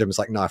struggling? And Jem was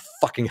like, no, I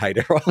fucking hate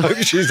her. I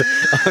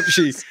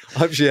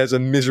hope she has a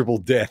miserable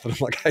death. And I'm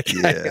like,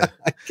 okay,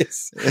 I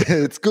guess.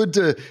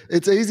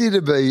 It's easy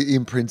to be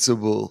in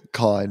principle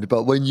kind,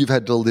 but when you've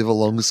had to live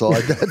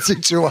alongside that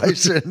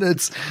situation,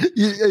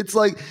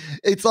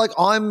 it's like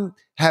I'm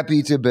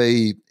happy to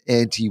be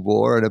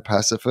anti-war and a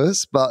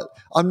pacifist, but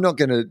I'm not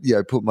going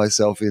to, put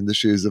myself in the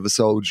shoes of a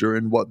soldier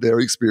and what their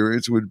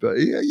experience would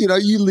be.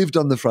 You lived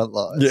on the front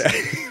lines. Yeah.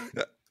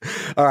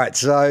 All right.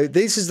 So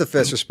this is the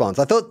first response.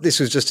 I thought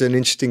this was just an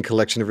interesting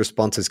collection of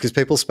responses because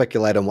people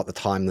speculate on what the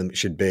time limit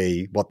should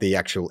be, what the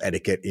actual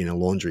etiquette in a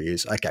laundry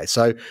is. Okay.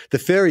 So the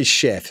fairy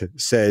chef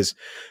says,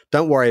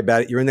 don't worry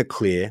about it. You're in the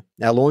clear.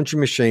 Our laundry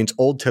machines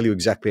all tell you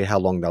exactly how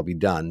long they'll be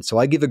done. So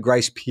I give a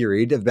grace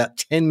period of about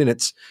 10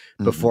 minutes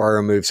before I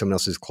remove someone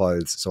else's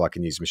clothes so I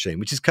can use the machine,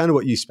 which is kind of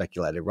what you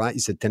speculated, right?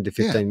 You said 10 to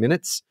 15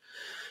 minutes.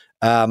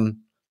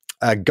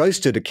 A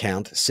ghosted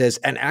account says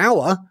an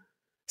hour.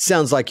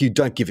 Sounds like you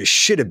don't give a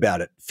shit about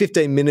it.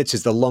 15 minutes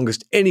is the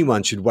longest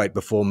anyone should wait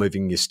before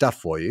moving your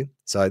stuff for you.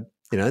 So,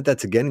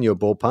 that's again in your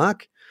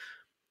ballpark.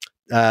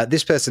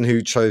 This person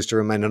who chose to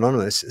remain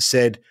anonymous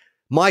said,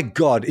 my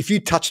God, if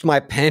you touched my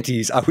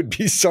panties, I would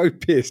be so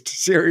pissed.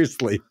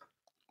 Seriously.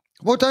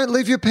 Well, don't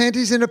leave your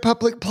panties in a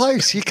public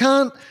place. You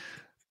can't,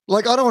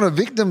 I don't want to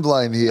victim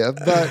blame here,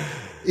 but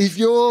if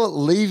you're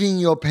leaving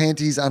your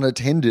panties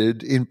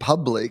unattended in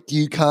public,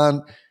 you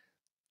can't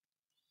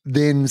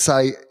then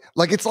say,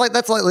 that's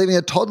like leaving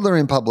a toddler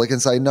in public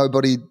and say,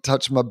 nobody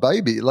touched my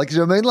baby. You know what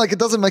I mean? It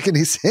doesn't make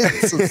any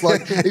sense. It's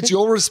it's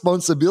your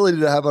responsibility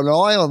to have an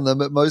eye on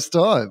them at most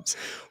times.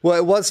 Well,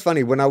 it was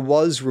funny when I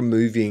was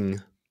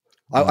removing,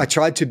 I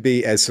tried to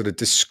be as sort of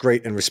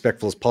discreet and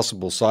respectful as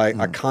possible. So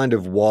I kind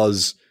of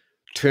was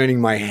turning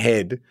my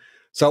head.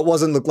 So it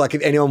wasn't look like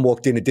if anyone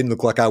walked in, it didn't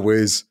look like I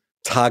was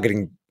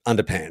targeting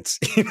underpants,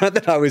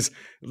 that I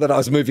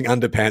was moving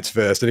underpants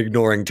first and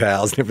ignoring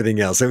towels and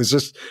everything else. I was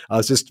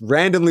just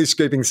randomly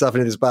scooping stuff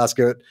into this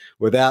basket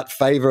without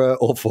favor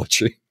or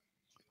fortune.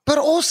 But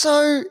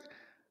also,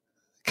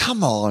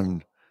 come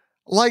on,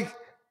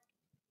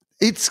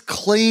 it's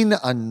clean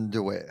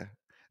underwear.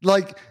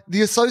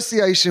 The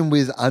association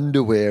with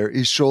underwear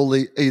is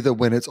surely either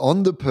when it's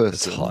on the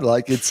person,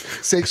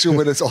 it's sexual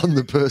when it's on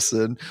the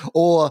person,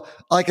 or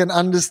I can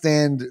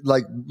understand,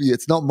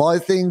 it's not my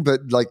thing, but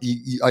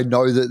I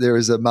know that there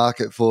is a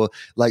market for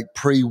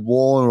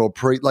pre-worn or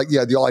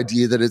the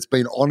idea that it's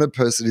been on a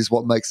person is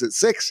what makes it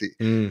sexy.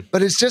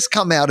 But it's just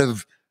come out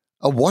of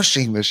a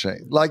washing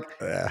machine.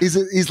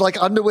 Is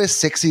underwear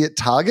sexy at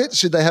Target?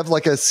 Should they have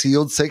a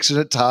sealed section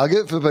at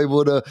Target for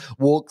people to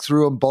walk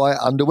through and buy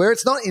underwear?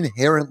 It's not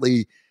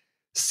inherently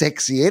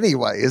sexy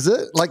anyway, is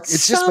it? Like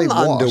it's Some just been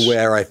washed.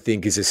 underwear I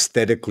think is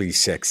aesthetically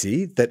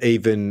sexy that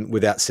even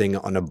without seeing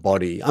it on a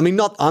body. I mean,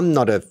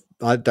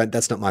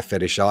 that's not my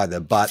fetish either,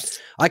 but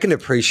I can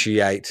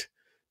appreciate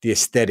the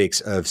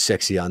aesthetics of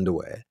sexy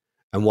underwear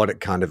and what it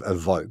kind of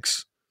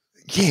evokes.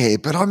 Yeah,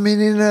 but I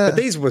mean, but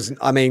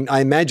I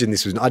imagine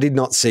this was, I did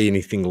not see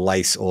anything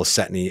lace or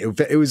satiny.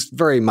 It was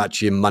very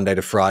much your Monday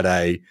to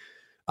Friday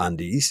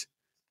undies.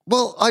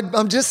 Well,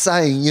 I'm just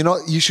saying,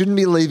 you shouldn't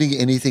be leaving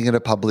anything in a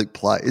public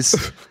place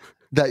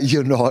that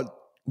you're not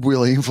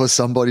willing for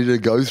somebody to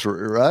go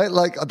through, right?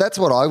 Like that's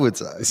what I would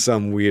say.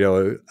 Some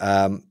weirdo.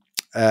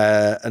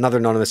 Another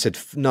anonymous said,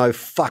 "No,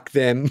 fuck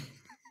them.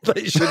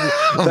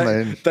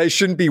 They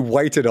shouldn't be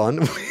waited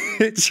on."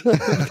 Which I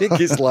think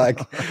is like,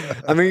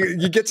 I mean,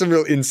 you get some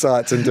real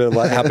insights into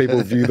like how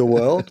people view the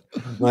world.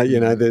 Like,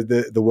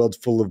 the world's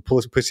full of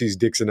pussies,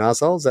 dicks, and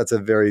assholes. That's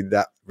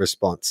that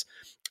response.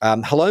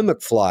 Hello,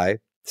 McFly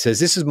says,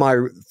 "This is my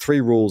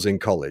 3 rules in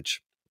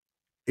college.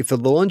 If the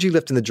laundry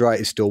left in the dryer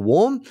is still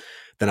warm,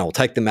 then I will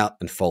take them out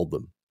and fold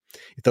them.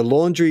 If the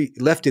laundry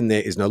left in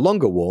there is no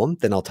longer warm,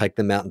 then I'll take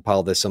them out and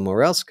pile them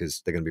somewhere else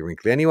because they're going to be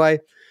wrinkly anyway.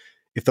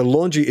 If the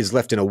laundry is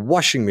left in a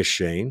washing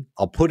machine,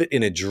 I'll put it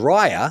in a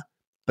dryer,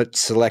 but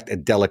select a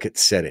delicate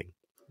setting."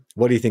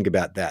 What do you think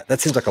about that?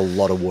 That seems like a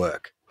lot of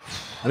work.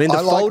 I mean,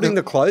 folding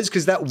the clothes,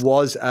 because that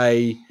was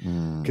a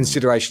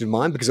consideration of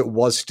mine because it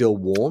was still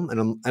warm.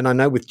 And I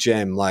know with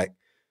Jem, like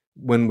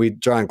when we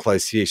dry and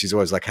clothes here, she's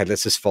always like, "Hey,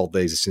 let's just fold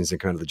these as soon as they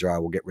come out of the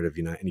dryer. We'll get rid of,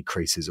 any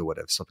creases or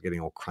whatever. Stop getting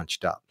all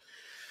crunched up."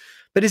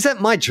 But is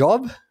that my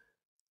job?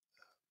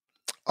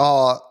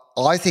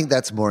 I think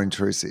that's more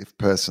intrusive,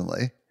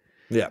 personally.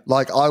 Yeah.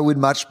 Like I would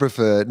much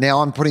prefer.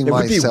 Now I'm putting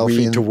myself in. It would be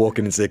weird to walk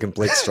in and see a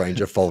complete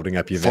stranger folding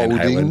up your Van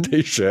Halen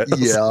t-shirt.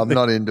 Yeah, I'm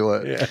not into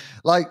it. Yeah.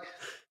 Like,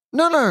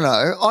 no.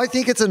 I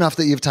think it's enough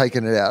that you've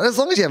taken it out. As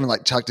long as you haven't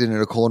like chucked it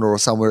in a corner or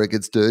somewhere it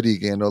gets dirty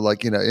again, or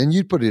like, and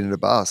you'd put it in a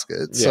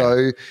basket. Yeah.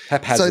 So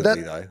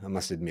haphazardly though, I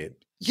must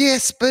admit.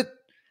 Yes, but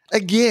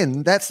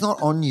again, that's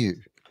not on you.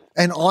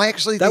 And I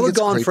actually think were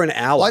gone for an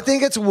hour. I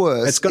think it's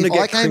worse. It's going to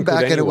get I came back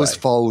anyway. And it was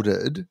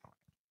folded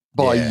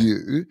by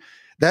you.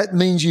 That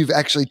means you've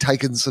actually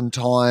taken some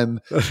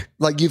time.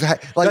 Like you've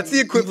had. Like, that's the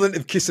equivalent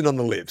of kissing on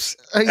the lips.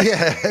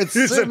 Yeah, it's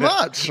too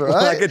much, right?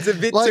 Like it's a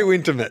bit too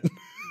intimate.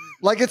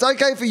 Like it's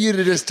okay for you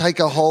to just take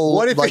a whole.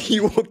 What if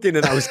you walked in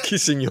and I was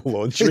kissing your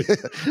laundry?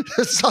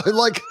 So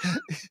like,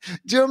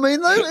 do you know what I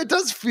mean though? It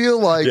does feel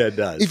like it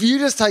does. If you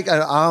just take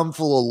an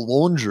armful of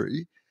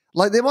laundry.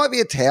 Like there might be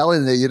a towel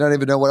in there. You don't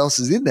even know what else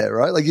is in there,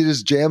 right? Like you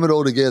just jam it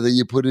all together.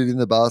 You put it in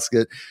the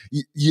basket.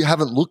 You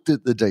haven't looked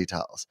at the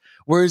details.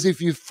 Whereas if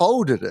you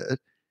folded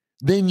it,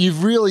 then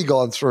you've really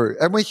gone through.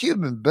 And we're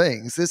human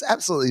beings. There's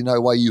absolutely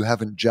no way you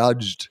haven't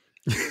judged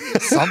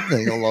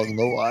something along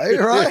the way,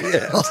 right?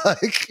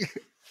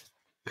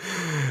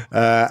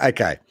 Yeah.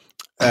 Okay.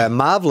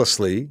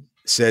 Marvelously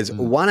says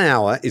 1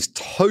 hour is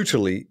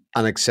totally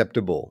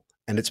unacceptable.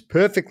 And it's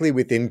perfectly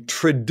within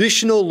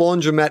traditional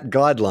laundromat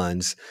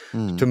guidelines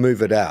to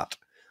move it out.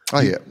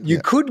 Oh, yeah.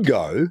 You could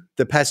go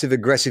the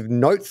passive-aggressive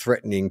note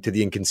threatening to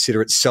the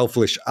inconsiderate,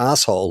 selfish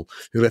asshole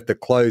who left the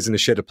clothes in a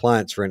shed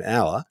appliance for an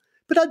hour,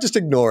 but I'd just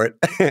ignore it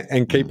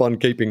and keep on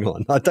keeping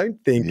on. I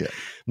don't think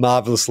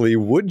Marvelously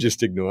would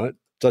just ignore it,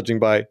 judging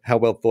by how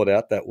well thought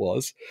out that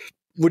was.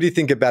 What do you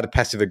think about a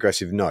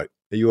passive-aggressive note?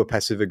 Are you a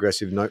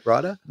passive-aggressive note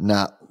writer?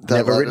 Nah.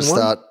 Never written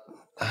one?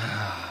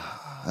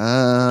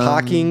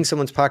 Parking,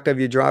 someone's parked over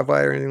your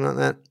driveway or anything like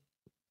that?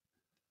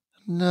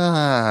 No,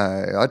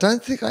 I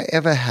don't think I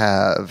ever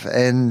have.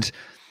 And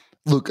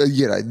look,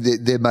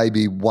 there may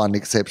be one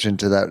exception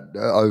to that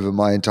over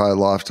my entire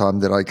lifetime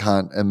that I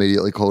can't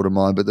immediately call to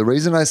mind. But the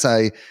reason I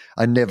say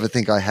I never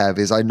think I have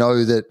is I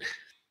know that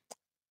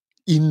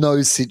in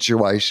those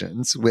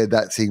situations where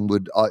that thing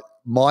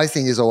my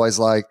thing is always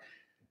like,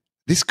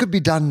 this could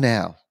be done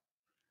now.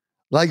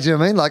 Like, do you know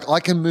what I mean? Like, I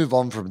can move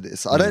on from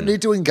this. I don't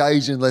need to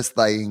engage unless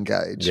they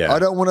engage. Yeah. I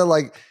don't want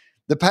to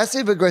the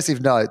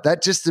passive-aggressive note,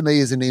 that just to me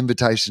is an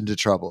invitation to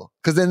trouble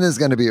because then there's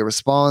going to be a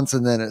response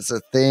and then it's a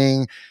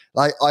thing.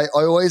 Like, I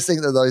always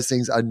think that those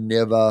things are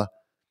never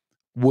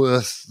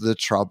worth the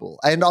trouble.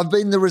 And I've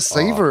been the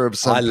receiver of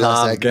some passive notes.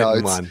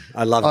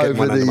 I love getting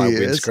one under my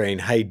windscreen.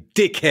 Hey,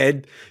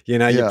 dickhead, you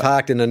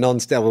parked in a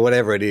non-stop or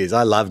whatever it is.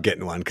 I love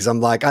getting one because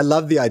I'm like, I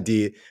love the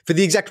idea for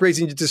the exact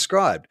reason you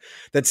described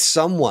that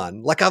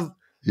someone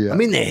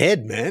I'm in their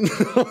head, man,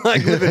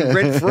 like living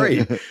rent free,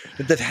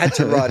 that they've had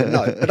to write a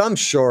note. But I'm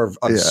sure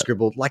I've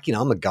scribbled,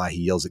 I'm a guy who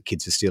yells at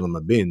kids for stealing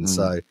my bin.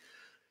 So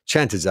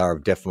chances are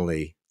I've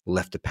definitely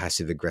left a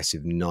passive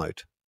aggressive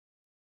note.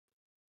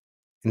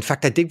 In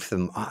fact, I did for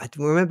them. I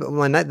remember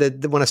when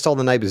I stole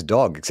the neighbor's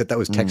dog, except that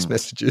was text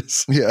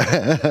messages.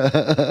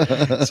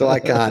 Yeah. So I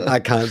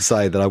can't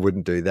say that I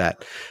wouldn't do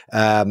that.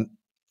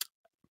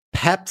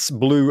 Paps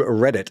Blue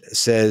Reddit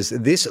says,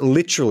 this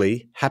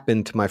literally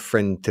happened to my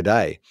friend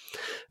today.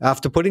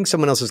 After putting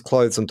someone else's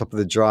clothes on top of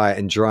the dryer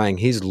and drying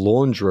his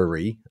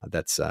laundry,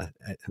 that's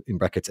in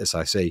brackets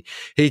SIC,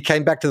 he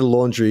came back to the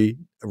laundry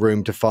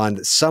room to find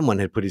that someone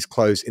had put his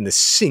clothes in the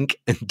sink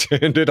and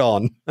turned it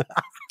on.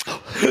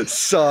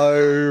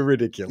 So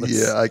ridiculous.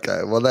 Yeah,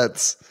 okay. Well,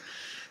 that's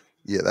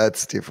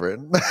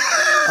different.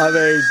 I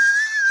mean,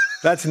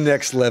 that's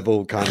next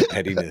level kind of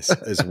pettiness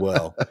as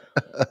well.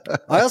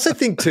 I also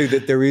think too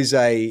that there is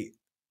I'm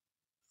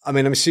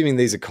assuming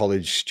these are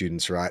college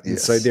students, right? And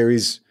yes. So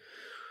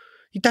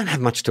you don't have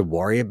much to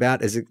worry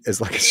about as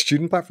like a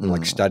student, apart from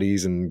like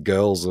studies and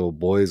girls or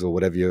boys or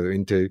whatever you're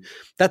into.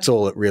 That's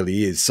all it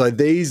really is. So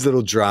these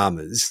little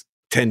dramas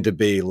tend to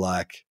be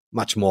like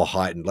much more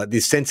heightened. Like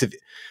the sense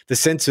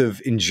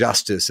of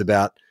injustice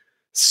about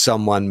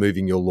someone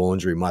moving your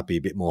laundry might be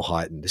a bit more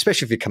heightened,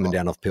 especially if you're coming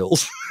down off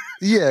pills.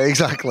 Yeah,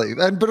 exactly.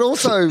 But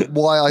also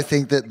why I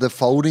think that the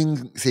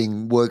folding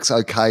thing works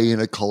okay in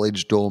a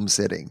college dorm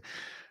setting.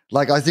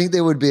 Like, I think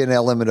there would be an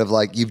element of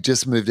like, you've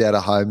just moved out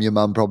of home. Your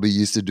mum probably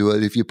used to do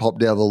it. If you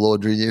popped down the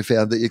laundry and you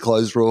found that your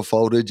clothes were all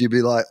folded, you'd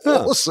be like,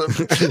 awesome.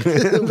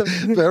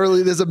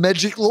 Apparently there's a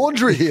magic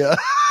laundry here.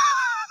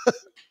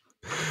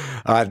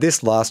 All right,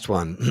 this last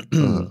one.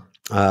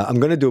 I'm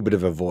going to do a bit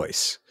of a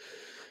voice.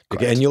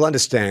 Okay, and you'll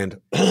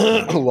understand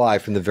why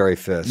from the very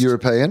first.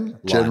 European?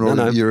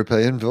 General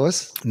European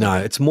voice? No,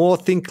 it's more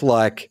think more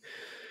like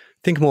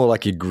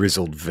your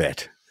grizzled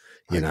vet.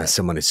 You know,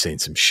 someone who's seen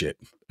some shit.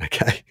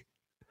 Okay.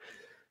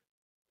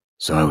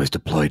 So I was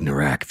deployed in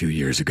Iraq a few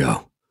years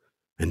ago,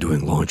 and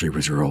doing laundry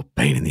was a real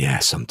pain in the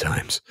ass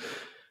sometimes.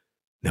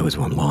 There was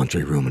one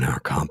laundry room in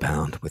our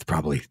compound with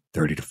probably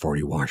 30 to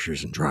 40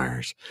 washers and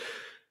dryers.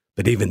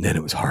 But even then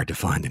it was hard to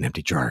find an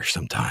empty dryer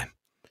sometime.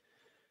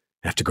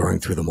 After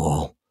going through them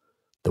all,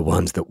 the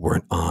ones that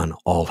weren't on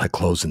all had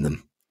clothes in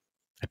them.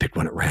 I picked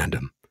one at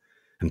random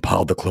and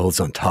piled the clothes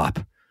on top.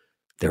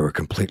 They were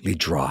completely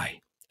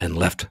dry and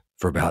left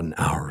for about an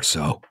hour or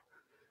so.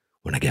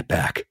 When I get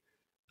back,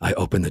 I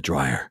opened the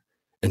dryer,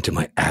 and to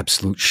my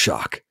absolute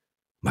shock,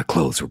 my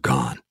clothes were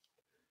gone.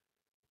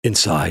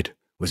 Inside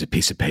was a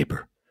piece of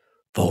paper,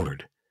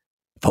 folded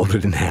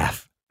in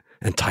half,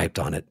 and typed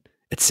on it.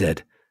 It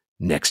said,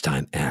 "Next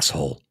time,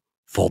 asshole,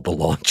 fold the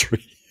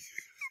laundry."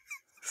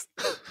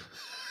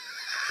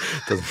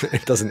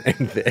 It doesn't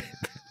end there.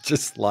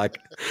 Just like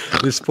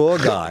this poor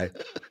guy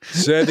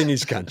serving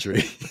his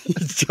country. He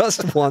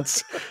just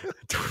wants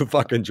to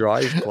fucking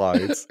dry his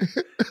clothes.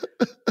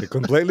 They're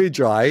completely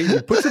dry.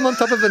 He puts them on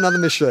top of another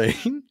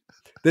machine.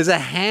 There's a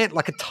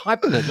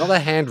type note, not a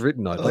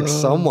handwritten note. Like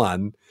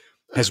someone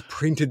has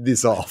printed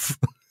this off.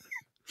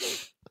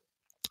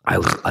 I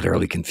was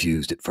utterly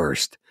confused at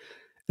first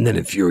and then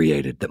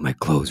infuriated that my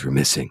clothes were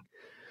missing.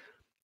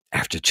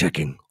 After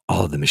checking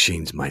all of the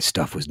machines, my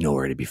stuff was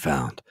nowhere to be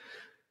found.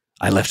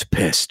 I left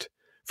pissed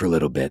for a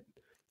little bit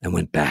and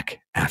went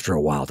back after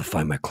a while to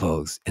find my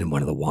clothes in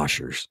one of the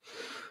washers.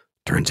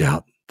 Turns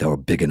out they were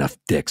big enough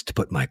dicks to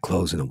put my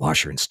clothes in the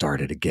washer and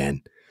start it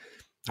again.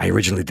 I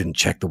originally didn't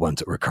check the ones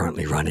that were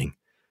currently running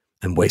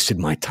and wasted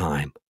my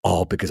time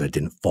all because I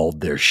didn't fold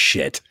their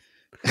shit.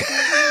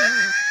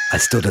 I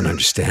still don't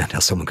understand how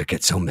someone could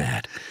get so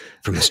mad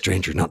from a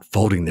stranger not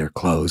folding their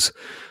clothes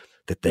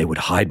that they would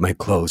hide my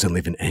clothes and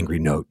leave an angry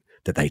note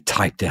that they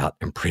typed out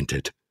and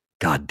printed.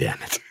 God damn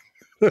it.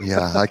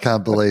 Yeah, I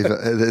can't believe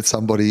that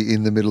somebody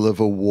in the middle of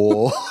a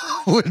war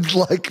would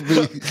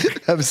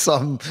have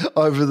some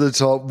over the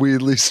top,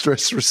 weirdly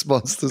stressed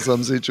response to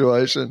some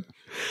situation.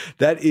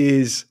 That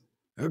is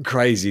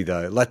crazy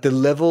though. Like the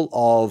level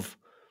of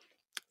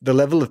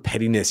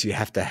pettiness you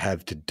have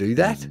to do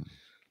that.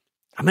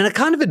 I mean, I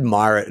kind of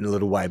admire it in a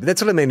little way, but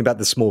that's what I mean about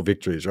the small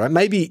victories, right?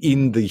 Maybe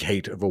in the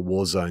heat of a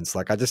war zone, it's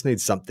like I just need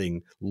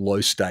something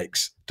low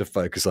stakes to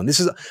focus on.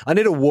 I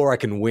need a war I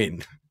can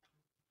win.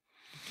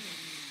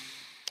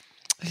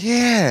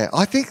 Yeah,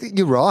 I think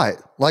you're right.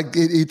 Like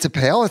it's a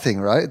power thing,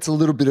 right? It's a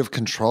little bit of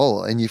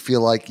control and you feel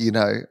like,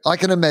 I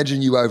can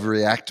imagine you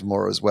overreact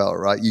more as well,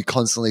 right? You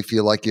constantly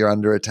feel like you're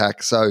under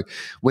attack. So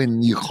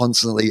when you're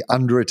constantly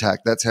under attack,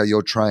 that's how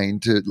you're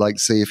trained to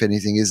see if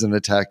anything is an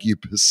attack. You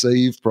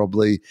perceive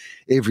probably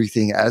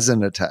everything as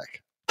an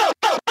attack.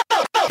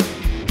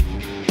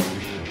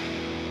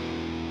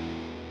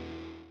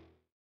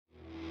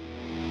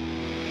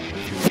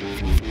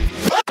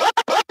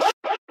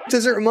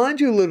 Does it remind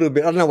you a little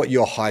bit? I don't know what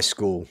your high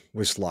school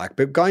was like,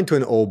 but going to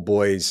an all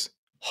boys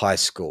high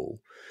school,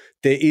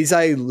 there is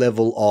a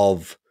level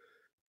of,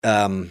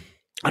 I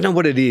don't know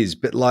what it is,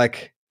 but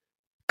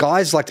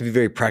guys like to be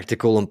very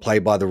practical and play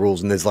by the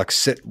rules, and there's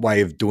set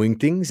way of doing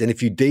things. And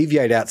if you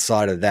deviate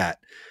outside of that,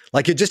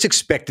 you're just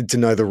expected to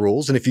know the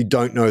rules. And if you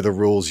don't know the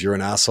rules, you're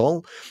an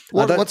asshole.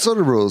 What sort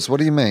of rules? What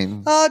do you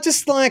mean?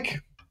 Just it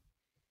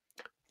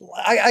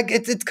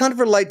kind of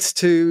relates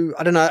to,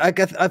 I don't know. I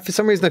for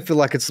some reason I feel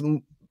like it's a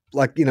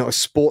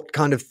sport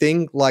kind of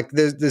thing.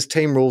 There's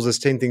team rules, there's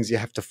team things you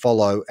have to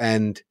follow.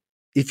 And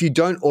if you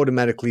don't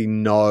automatically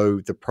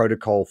know the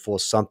protocol for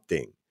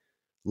something,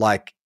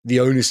 the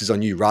onus is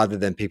on you rather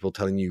than people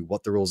telling you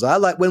what the rules are.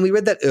 Like when we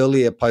read that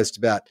earlier post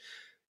about,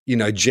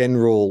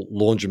 general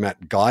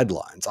laundromat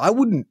guidelines, I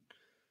wouldn't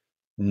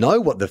know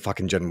what the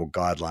fucking general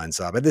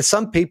guidelines are. But there's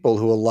some people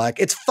who are like,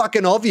 it's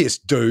fucking obvious,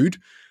 dude.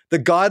 The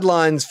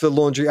guidelines for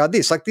laundry are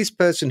this. Like this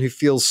person who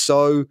feels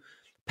so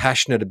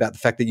passionate about the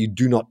fact that you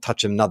do not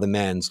touch another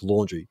man's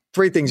laundry.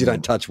 3 things you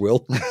don't touch,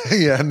 Will.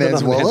 Yeah,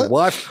 man's wallet,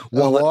 wife,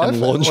 wallet,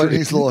 and laundry.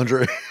 His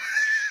laundry.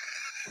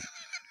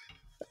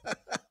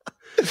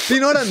 Do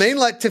you know what I mean?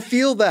 Like to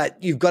feel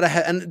that you've got to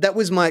have, and that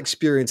was my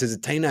experience as a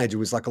teenager,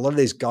 was like a lot of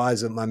these guys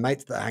that my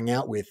mates that I hang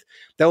out with,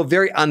 they were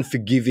very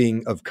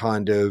unforgiving of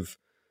kind of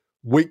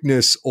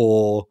weakness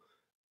or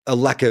a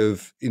lack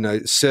of,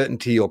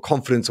 certainty or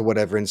confidence or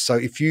whatever. And so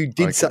if you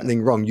did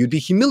something wrong, you'd be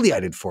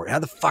humiliated for it. How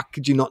the fuck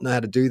could you not know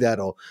how to do that?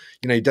 Or,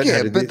 you don't know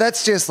how to but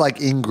that's just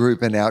like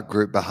in-group and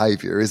out-group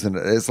behavior, isn't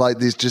it? It's like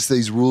there's just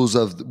these rules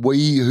of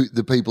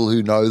the people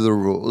who know the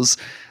rules,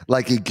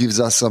 like it gives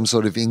us some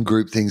sort of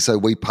in-group thing. So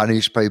we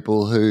punish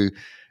people who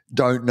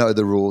don't know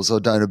the rules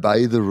or don't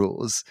obey the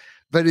rules.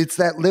 But it's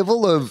that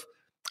level of,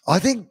 I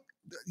think,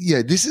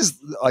 this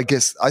is, I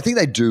think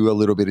they do a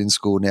little bit in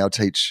school now,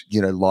 teach,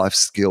 life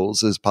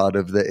skills as part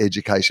of the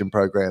education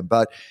program.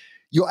 But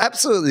you're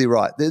absolutely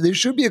right. There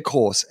should be a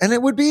course, and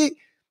it would be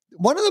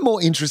one of the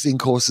more interesting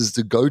courses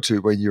to go to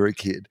when you're a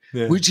kid,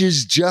 which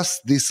is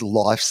just this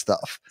life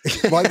stuff.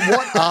 Like,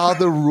 what are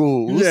the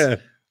rules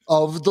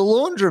of the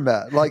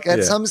laundromat? Like,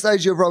 at some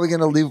stage, you're probably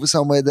going to live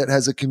somewhere that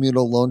has a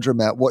communal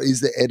laundromat. What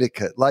is the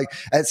etiquette? Like,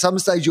 at some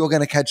stage, you're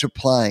going to catch a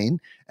plane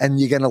and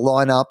you're going to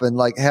line up, and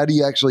like, how do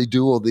you actually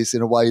do all this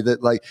in a way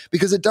that, like,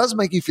 because it does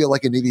make you feel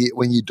like an idiot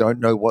when you don't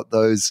know what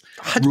those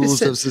 100%.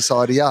 Rules of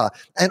society are.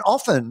 And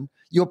often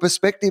your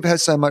perspective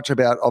has so much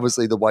about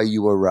obviously the way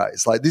you were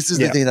raised. Like, this is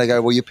the thing they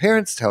go, well, your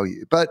parents tell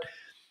you. But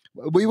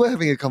we were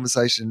having a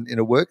conversation in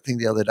a work thing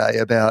the other day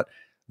about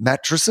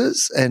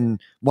mattresses,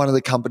 and one of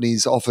the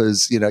companies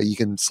offers, you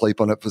can sleep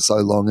on it for so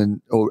long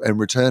and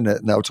return it,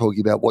 and they were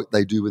talking about what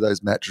they do with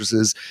those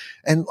mattresses.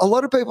 And a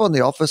lot of people in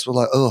the office were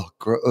like, oh,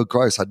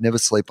 gross, I'd never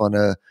sleep on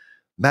a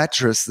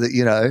mattress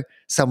that,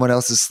 someone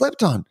else has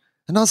slept on.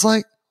 And I was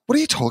like, what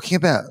are you talking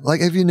about?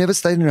 Like, have you never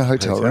stayed in a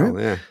hotel room?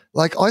 Yeah.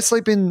 Like, I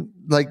sleep in,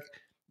 like,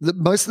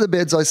 most of the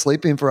beds I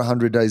sleep in for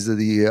 100 days of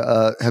the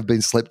year have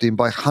been slept in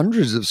by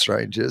hundreds of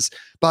strangers.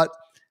 But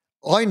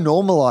I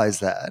normalize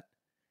that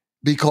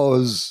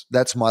because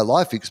that's my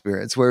life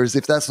experience. Whereas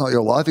if that's not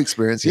your life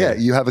experience,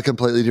 you have a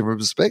completely different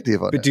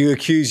perspective on it. But do you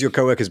accuse your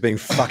coworkers being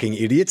fucking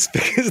idiots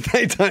because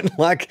they don't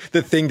like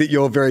the thing that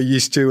you're very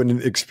used to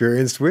and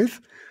experienced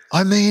with?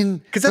 I mean,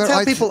 because that's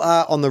how people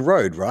are on the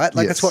road, right?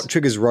 Like that's what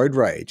triggers road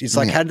rage. It's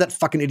like, how did that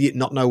fucking idiot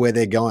not know where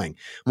they're going?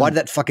 Why did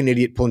that fucking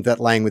idiot pull into that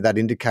lane without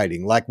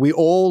indicating? Like, we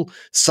all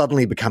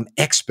suddenly become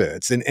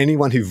experts, and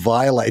anyone who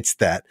violates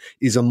that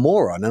is a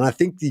moron. And I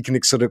think you can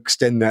sort of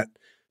extend that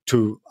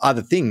to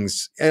other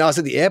things. And I was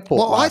at the airport.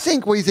 Well, I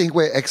think we think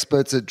we're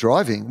experts at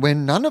driving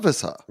when none of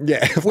us are.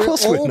 Yeah, of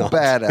course we're all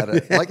bad at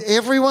it. Like,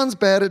 everyone's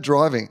bad at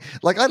driving.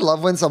 Like, I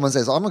love when someone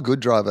says, I'm a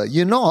good driver.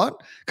 You're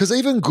not, because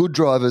even good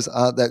drivers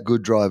aren't that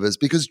good drivers,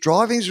 because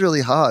driving's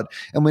really hard,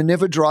 and we're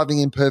never driving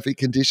in perfect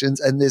conditions,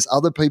 and there's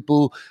other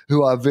people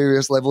who are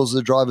various levels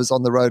of drivers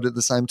on the road at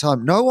the same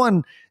time. No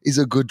one is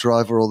a good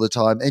driver all the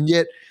time, and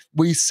yet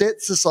we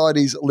set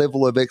society's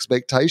level of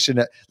expectation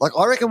at, like,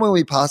 I reckon when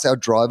we pass our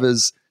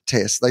driver's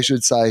test, they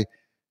should say,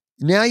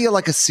 now you're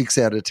like a 6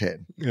 out of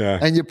 10. Yeah.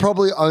 And you're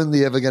probably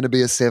only ever going to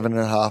be a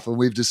 7.5, and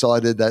we've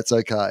decided that's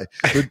okay.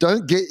 But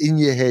don't get in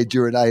your head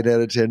you're an 8 out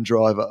of 10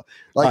 driver.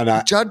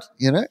 Like, judge,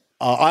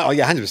 Oh,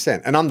 yeah,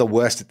 100%. And I'm the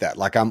worst at that.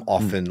 Like, I'm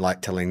often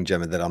like telling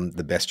Gemma that I'm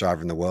the best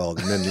driver in the world.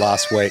 And then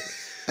last week,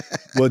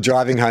 we're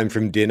driving home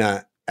from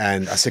dinner,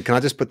 and I said, can I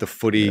just put the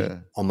footy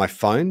on my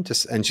phone?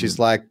 And she's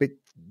like, but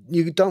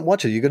you don't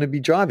watch it. You're going to be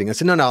driving. I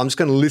said, no, I'm just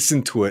going to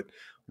listen to it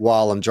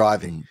while I'm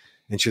driving.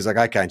 And she was like,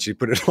 okay. And she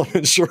put it on,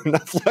 and sure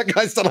enough, like,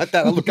 I started like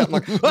that. I look up, I'm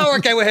like, oh,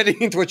 okay, we're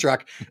heading into a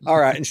truck. All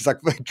right. And she's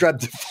like,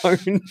 grabbed the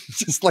phone,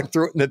 just like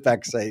threw it in the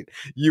back seat.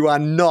 You are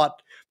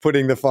not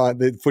putting the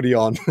footy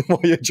on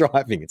while you're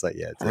driving. It's like,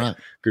 yeah, it's right.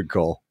 Good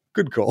call.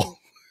 Good call.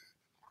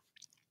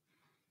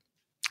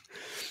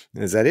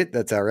 Is that it?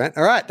 That's our rant.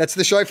 All right. That's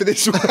the show for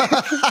this week.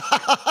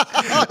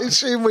 I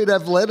assume we'd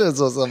have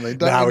letters or something.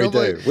 No, we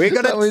do. We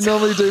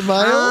normally do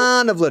mail.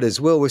 Ton of letters.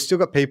 Well, we've still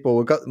got people.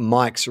 We've got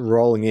mics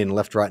rolling in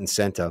left, right, and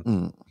centre.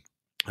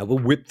 We'll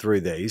whip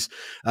through these.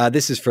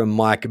 This is from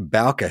Mike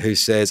Bowker, who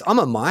says, I'm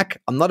a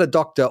Mike. I'm not a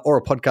doctor or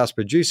a podcast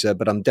producer,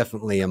 but I'm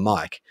definitely a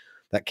Mike.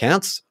 That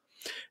counts.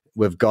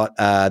 We've got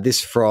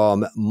this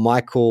from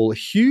Michael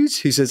Hughes,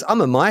 who says,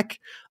 I'm a Mike,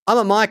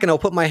 and I'll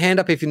put my hand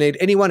up if you need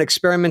anyone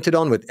experimented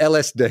on with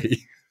LSD.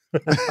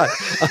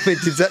 I mean,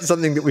 is that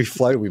something that we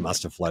floated? We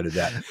must have floated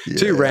that. Yeah.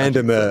 Too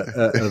random a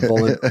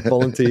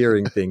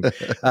volunteering thing.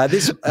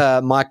 This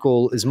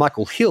Michael is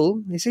Michael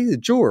Hill. He's a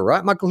juror,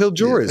 right? Michael Hill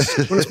Jurors.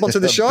 Want to sponsor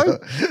the show?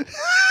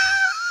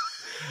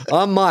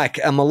 I'm Mike.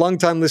 I'm a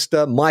long-time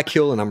listener, Mike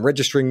Hill, and I'm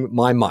registering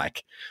my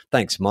mic.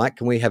 Thanks, Mike.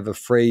 Can we have a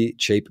free,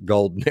 cheap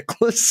gold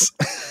necklace?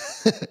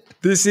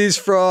 This is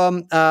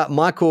from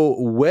Michael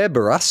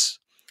Weberus.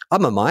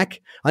 I'm a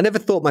Mike. I never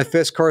thought my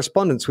first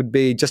correspondence would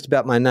be just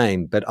about my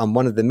name, but I'm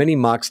one of the many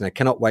Mikes and I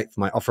cannot wait for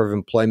my offer of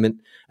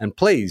employment. And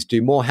please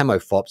do more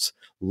Hamofops.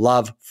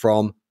 Love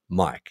from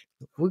Mike.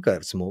 We could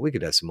have some more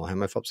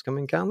Hamofops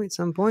coming, can't we, at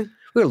some point?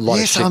 We've got a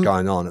lot of shit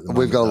going on at the moment.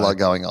 We've got a lot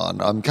going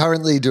on. I'm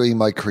currently doing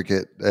my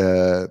cricket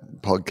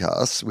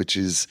podcast, which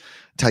is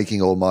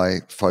taking all my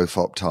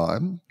Fofop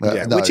time.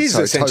 Which is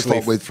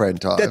essentially Tofop with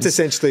friend time. That's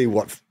essentially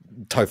what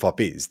Tofop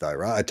is, though,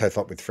 right? A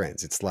Tofop with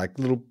friends. It's like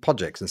little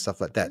projects and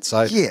stuff like that.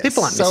 So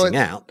people aren't missing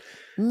out.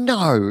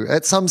 No.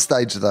 At some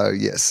stage, though,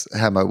 yes,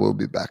 Hamo will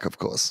be back, of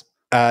course.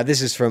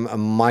 This is from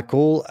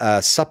Michael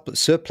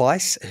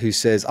Surplice, who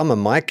says, I'm a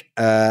Mike.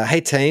 Hey,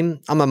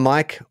 team, I'm a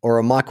Mike or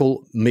a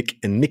Michael, Mick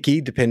and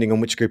Mickey, depending on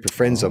which group of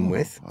friends I'm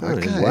with.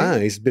 Okay. Oh, wow,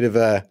 he's a bit of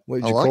a,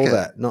 what would you call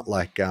that? Not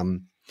like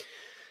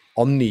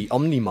Omni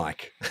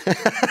Mike.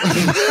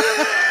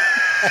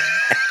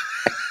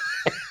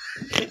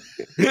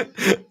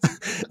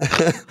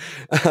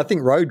 I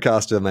think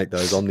Roadcaster make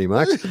those Omni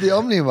Mics. The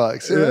Omni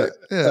Mics,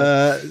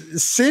 yeah.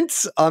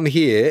 Since I'm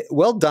here,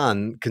 well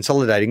done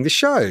consolidating the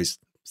shows.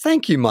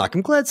 Thank you, Mike.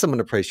 I'm glad someone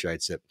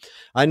appreciates it.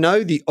 I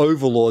know the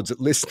overlords at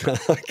Listener.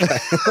 Okay.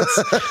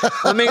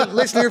 I mean,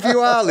 listener, if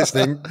you are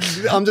listening,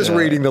 I'm just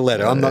reading the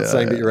letter. I'm not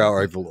saying that you're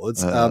our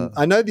overlords.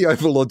 I know the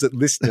overlords at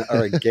Listener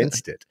are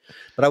against it,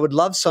 but I would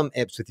love some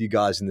EPs with you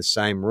guys in the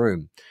same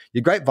room.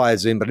 You're great via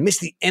Zoom, but I miss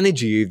the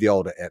energy of the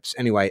older EPs.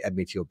 Anyway, add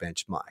me to your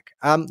bench, Mike.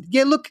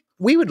 Look,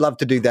 we would love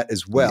to do that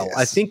as well. Yes.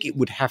 I think it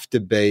would have to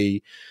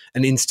be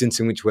an instance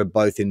in which we're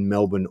both in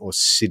Melbourne or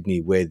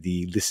Sydney where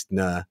the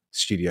Listener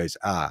studios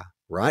are.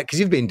 Right? Because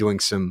have you been doing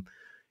some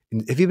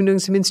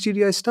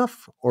in-studio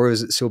stuff, or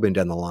has it still been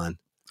down the line?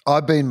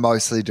 I've been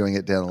mostly doing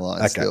it down the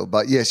line still.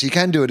 But yes, you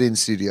can do it in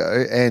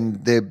studio,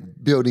 and they're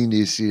building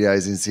new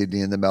studios in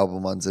Sydney and the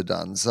Melbourne ones are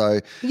done. So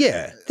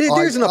yeah,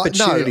 there's an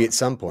opportunity at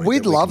some point.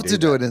 We'd love to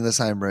do it in the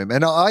same room.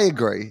 And I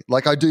agree.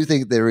 Like, I do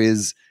think there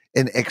is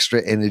an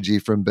extra energy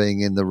from being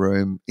in the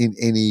room in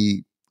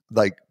any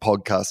like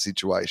podcast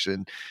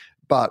situation.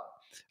 But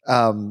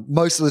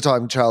most of the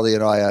time, Charlie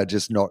and I are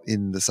just not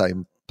in the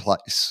same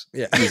place.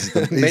 Yeah.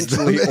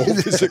 Mentally or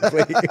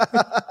physically.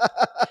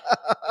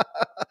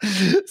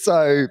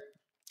 So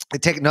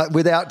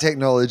without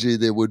technology,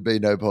 there would be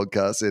no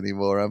podcast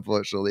anymore,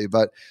 unfortunately.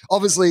 But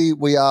obviously,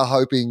 we are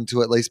hoping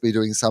to at least be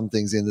doing some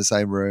things in the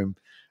same room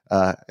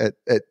at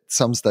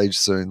some stage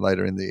soon,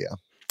 later in the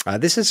year.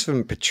 This is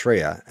from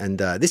Petria, and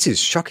this is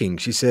shocking.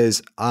 She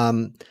says,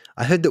 I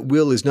heard that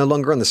Will is no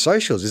longer on the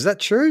socials. Is that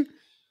true?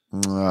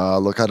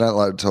 Look, I don't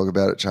like to talk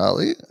about it,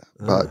 Charlie,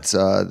 but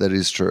that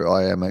is true.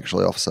 I am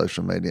actually off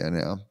social media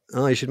now.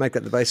 Oh, you should make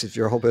that the basis of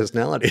your whole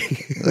personality.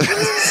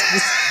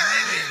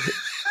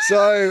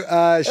 So,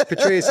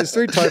 Patria says,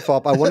 through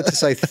Tofop, I wanted to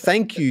say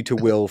thank you to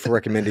Will for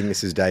recommending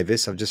Mrs.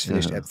 Davis. I've just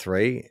finished Ep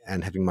 3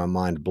 and having my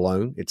mind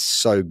blown. It's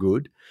so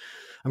good.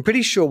 I'm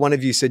pretty sure one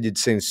of you said you'd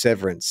seen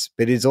Severance,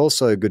 but it's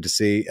also good to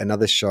see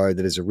another show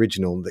that is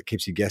original that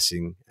keeps you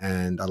guessing,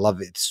 and I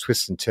love its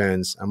twists and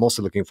turns. I'm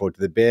also looking forward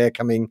to The Bear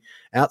coming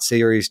out,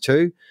 Series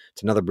 2.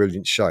 It's another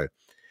brilliant show.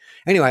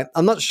 Anyway,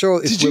 I'm not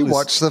sure if Did you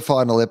watch the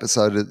final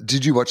episode?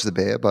 Did you watch The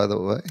Bear, by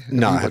the way?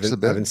 No, I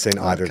haven't seen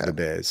either of The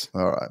Bears.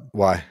 All right.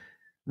 Why?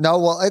 No,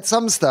 well, at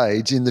some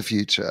stage in the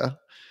future,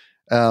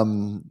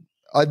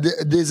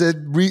 there's a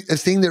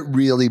thing that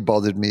really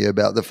bothered me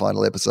about the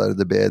final episode of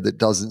The Bear that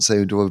doesn't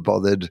seem to have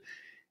bothered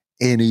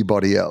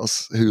anybody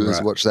else who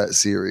has watched that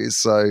series.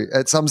 So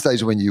at some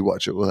stage when you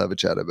watch it, we'll have a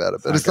chat about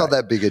it. But it's not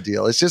that big a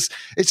deal. It's just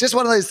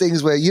one of those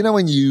things where, you know,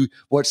 when you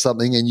watch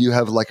something and you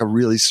have like a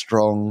really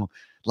strong,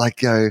 like,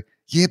 go,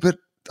 yeah, but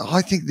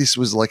I think this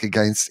was like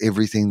against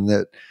everything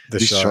that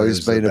this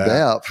show's been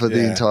about for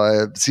the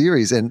entire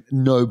series, and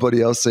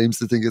nobody else seems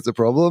to think it's a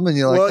problem. And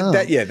you're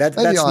like,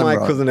 that's my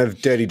equivalent of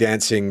Dirty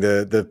Dancing,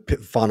 the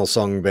final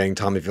song being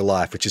 "Time of Your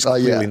Life," which is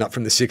clearly not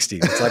from the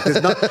 '60s. It's like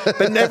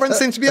but everyone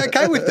seems to be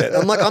okay with it.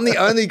 I'm like, I'm the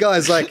only guy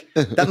who's like,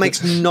 that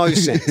makes no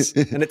sense,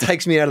 and it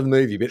takes me out of the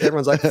movie. But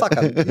everyone's like, fuck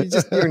him,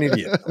 you're an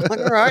idiot. I'm like,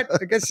 all right,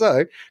 I guess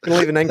so. Gonna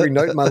leave an angry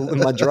note in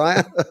my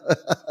dryer.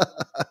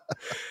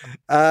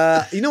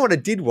 You know what I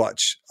did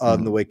watch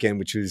on the weekend,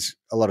 which was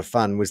a lot of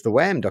fun, was the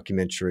Wham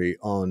documentary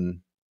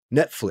on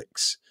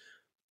Netflix.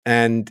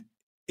 And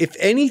if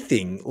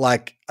anything,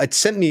 like, it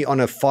sent me on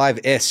a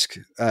 5-esque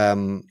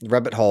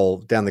rabbit hole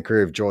down the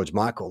career of George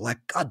Michael. Like,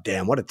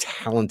 goddamn, what a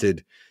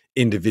talented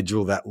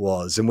individual that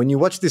was. And when you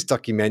watch this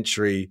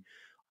documentary,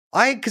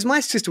 because my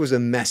sister was a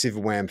massive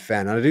Wham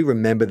fan, and I do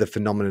remember the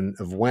phenomenon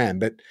of Wham,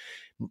 but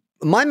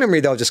my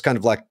memory, they were just kind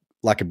of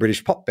like a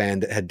British pop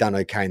band that had done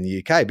okay in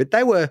the UK, but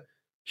they were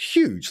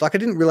huge. Like, I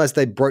didn't realize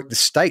they broke the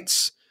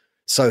States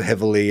so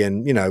heavily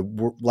and, you know,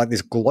 were like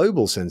this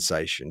global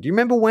sensation. Do you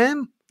remember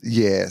Wham?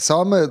 Yeah. So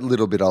I'm a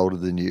little bit older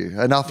than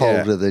you, enough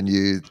older than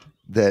you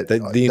that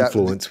the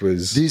influence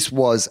was. This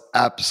was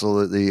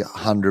absolutely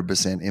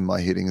 100% in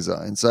my hitting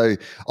zone. So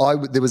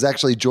there was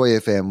actually Joy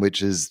FM,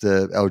 which is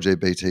the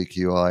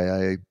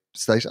LGBTQIA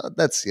station.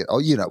 That's it. Oh,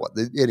 you know what?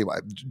 Anyway,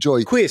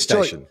 Joy. Queer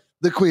station.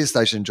 the queer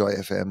station Joy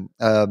FM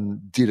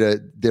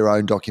did their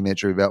own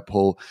documentary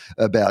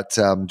about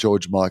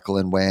George Michael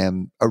and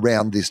Wham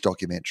around this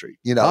documentary.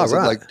 You know,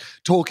 like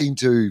talking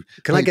to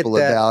people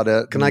about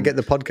it. Can I get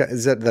the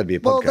podcast? That'd be a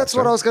podcast? Well, that's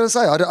what I was going to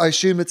say. I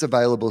assume it's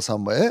available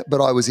somewhere,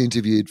 but I was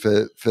interviewed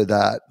for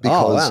that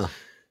because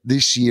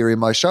this year in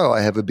my show,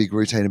 I have a big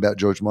routine about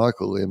George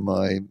Michael in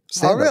my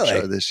stand-up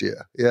show this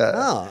year. Yeah.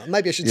 Oh,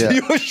 maybe I should do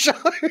your show.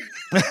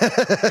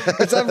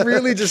 Because I've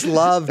really just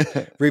loved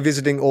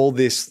revisiting all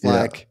this,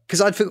 like,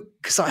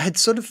 because I had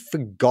sort of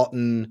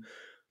forgotten,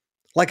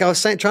 like I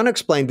was trying to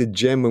explain to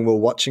Jem when we were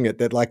watching it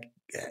that like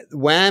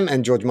Wham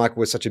and George Michael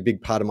was such a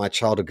big part of my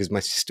childhood because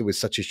my sister was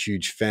such a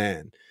huge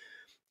fan.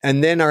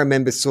 And then I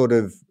remember sort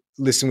of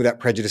Listen Without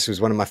Prejudice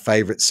was one of my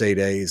favorite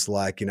CDs,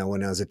 like, you know,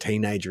 when I was a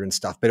teenager and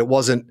stuff, but it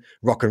wasn't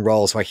rock and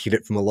roll. So I hid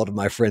it from a lot of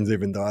my friends,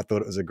 even though I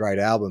thought it was a great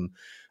album.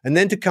 And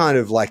then to kind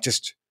of like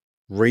just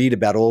read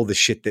about all the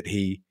shit that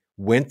he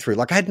went through.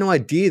 Like I had no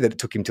idea that it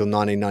took him till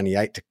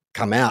 1998 to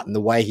come out. And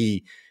the way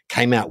he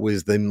came out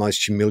was the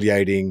most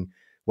humiliating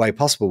way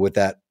possible with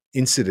that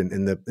incident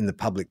in the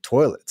public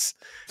toilets.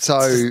 So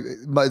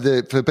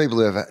for people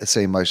who have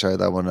seen my show,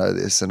 they will know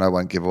this, and I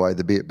won't give away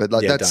the bit, but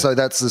like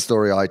that's the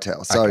story I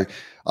tell. So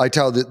I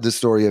tell the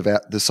story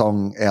about the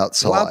song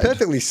Outside. Well, I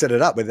perfectly set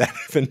it up with that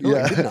even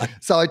knowing, didn't I?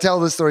 So I tell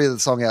the story of the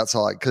song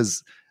Outside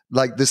because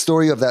like the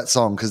story of that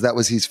song, because that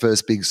was his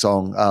first big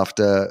song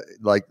after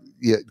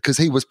because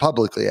he was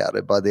publicly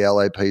outed by the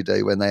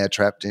LAPD when they had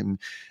trapped him.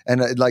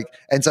 And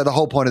so the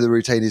whole point of the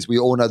routine is we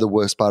all know the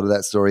worst part of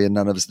that story and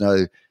none of us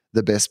know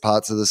the best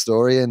parts of the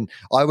story. And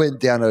I went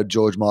down a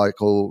George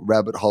Michael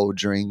rabbit hole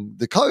during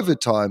the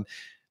COVID time.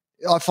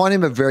 I find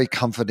him a very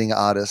comforting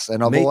artist,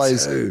 and I've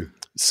always too.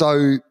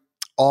 So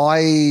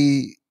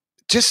I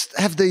just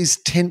have these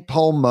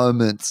tentpole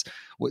moments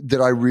that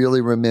I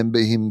really remember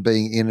him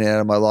being in and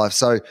out of my life.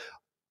 So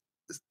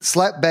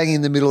slap bang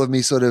in the middle of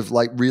me sort of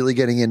like really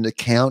getting into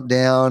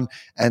Countdown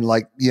and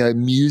like, you know,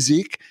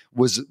 music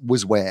was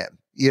Wham.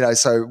 You know,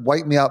 so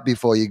Wake Me Up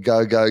Before You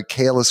Go,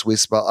 Careless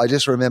Whisper. I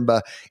just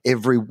remember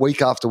every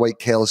week after week,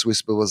 Careless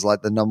Whisper was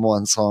like the number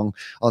one song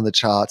on the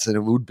charts, and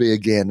it would be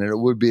again, and it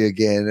would be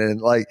again.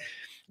 And like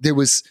there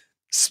was,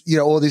 you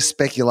know, all this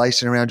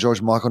speculation around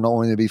George Michael not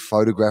wanting to be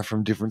photographed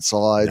from different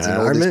sides and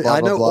all this blah, I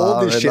know blah, blah.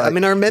 all this shit. Like, I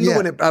mean, I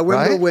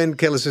remember when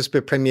Careless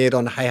Whisper premiered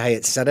on Hey Hey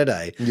It's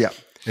Saturday. Yeah.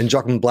 And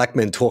Jock and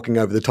Blackman talking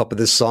over the top of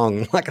this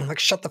song. Like, I'm like,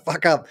 shut the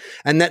fuck up.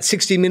 And that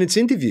 60 Minutes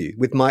interview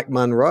with Mike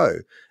Monroe.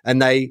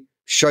 And they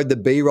showed the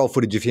B-roll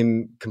footage of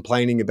him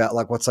complaining about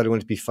like what side he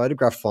wanted to be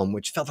photographed from,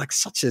 which felt like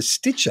such a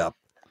stitch up.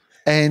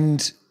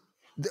 And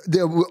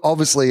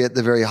obviously at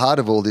the very heart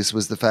of all this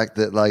was the fact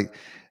that like,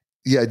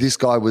 yeah, this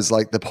guy was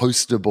like the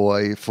poster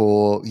boy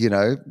for, you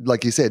know,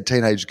 like you said,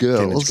 teenage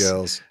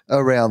girls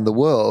around the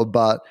world.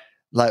 But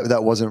like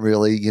that wasn't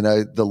really, you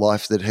know, the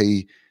life that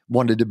he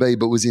wanted to be,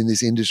 but was in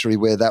this industry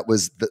where that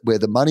was where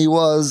the money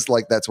was.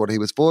 Like that's what he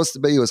was forced to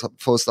be. He was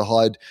forced to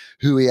hide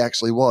who he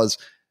actually was.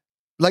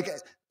 Like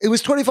it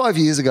was 25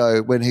 years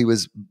ago when he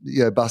was,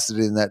 you know, busted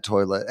in that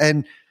toilet.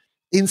 And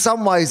in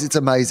some ways, it's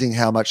amazing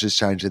how much has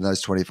changed in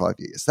those 25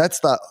 years. That's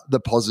the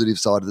positive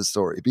side of the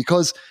story,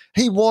 because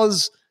he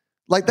was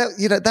like that,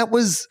 you know, that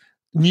was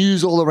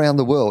news all around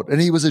the world, and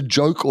he was a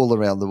joke all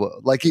around the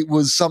world. Like it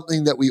was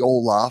something that we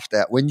all laughed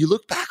at. When you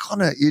look back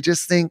on it, you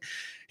just think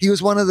he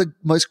was one of the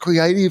most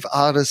creative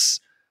artists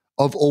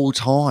of all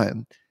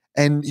time.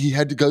 And he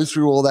had to go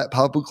through all that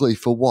publicly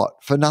for what?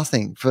 For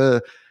nothing.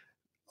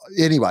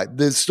 Anyway,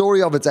 the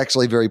story of it's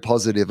actually very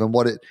positive, and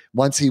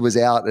once he was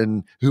out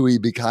and who he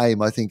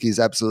became, I think is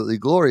absolutely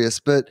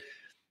glorious. But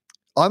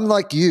I'm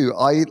like you,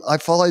 I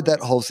followed that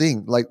whole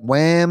thing, like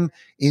Wham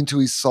into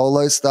his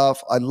solo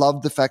stuff. I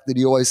loved the fact that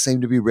he always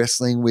seemed to be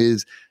wrestling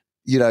with,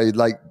 you know,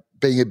 like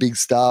being a big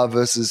star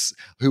versus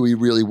who he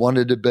really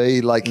wanted to be.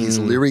 Like his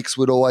lyrics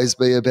would always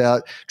be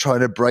about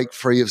trying to break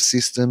free of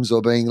systems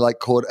or being like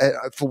caught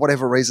for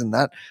whatever reason.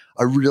 That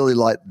I really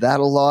liked that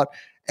a lot.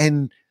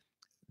 And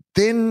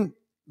then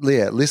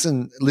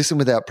Listen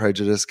Without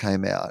Prejudice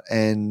came out,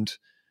 and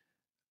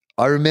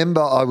I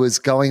remember I was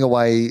going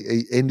away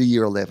end of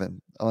year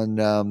 11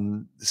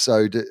 on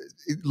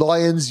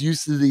Lions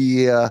Youth of the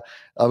Year.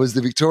 I was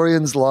the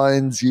Victorians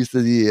Lions Youth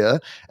of the Year,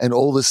 and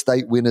all the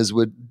state winners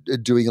were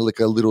doing like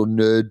a little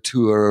nerd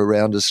tour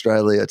around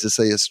Australia to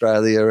see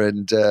Australia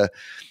and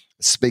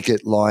speak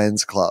at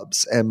Lions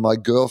clubs. And my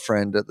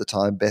girlfriend at the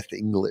time, Beth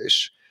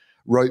English,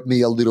 wrote me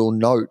a little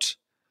note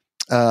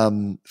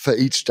for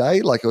each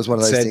day. Like it was one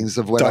of those things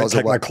of when I was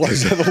away. Don't take my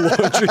clothes out of the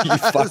laundry, you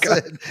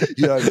fucker.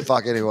 You don't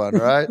fuck anyone,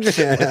 right?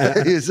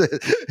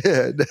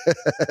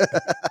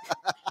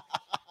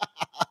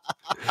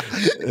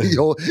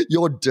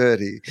 You're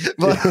dirty.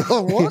 But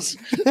what?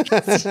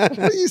 What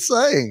are you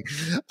saying?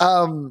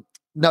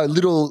 No,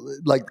 little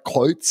like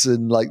quotes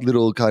and like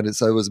little kind of,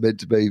 so it was meant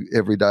to be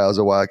every day I was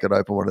away I could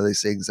open one of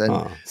these things,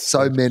 and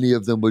so many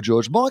of them were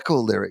George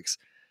Michael lyrics.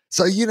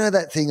 So you know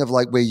that thing of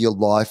like where your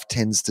life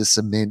tends to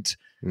cement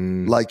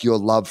like your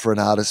love for an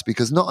artist,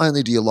 because not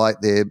only do you like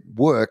their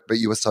work, but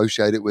you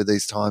associate it with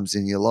these times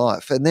in your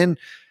life. And then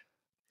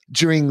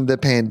during the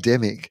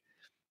pandemic,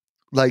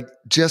 like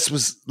just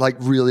was like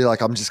really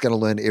like, I'm just going to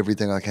learn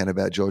everything I can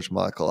about George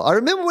Michael. I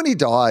remember when he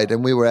died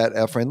and we were at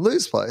our friend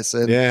Lou's place.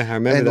 And, yeah, I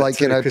remember and that like,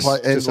 too, you know, just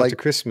after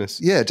Christmas.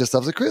 Yeah, just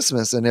after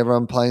Christmas, and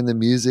everyone playing the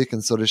music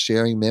and sort of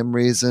sharing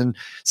memories. And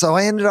so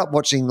I ended up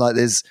watching, like,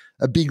 there's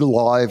a big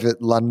live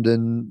at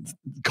London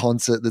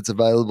concert that's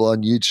available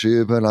on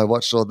YouTube, and I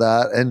watched all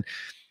that. And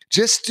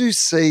just to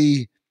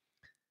see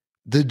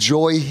the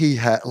joy he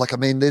had, like, I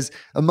mean, there's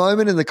a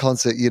moment in the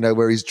concert, you know,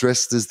 where he's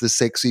dressed as the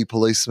sexy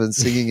policeman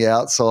singing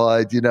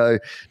outside, you know,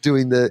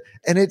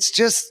 and it's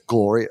just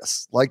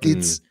glorious. Like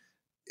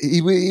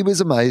he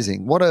was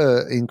amazing. What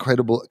a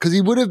incredible, because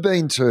he would have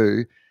been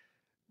too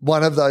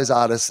one of those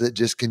artists that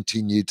just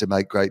continued to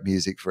make great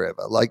music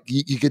forever. Like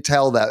you could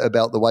tell that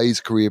about the way his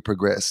career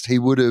progressed. He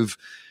would have,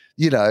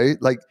 you know,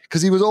 like,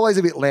 because he was always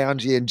a bit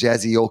loungy and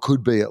jazzy, or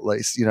could be at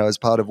least, you know, as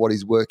part of what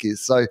his work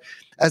is. So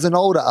as an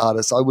older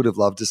artist, I would have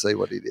loved to see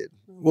what he did.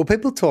 Well,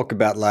 people talk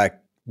about like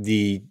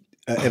the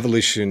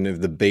evolution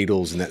of the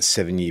Beatles in that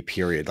 7-year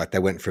period. Like they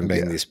went from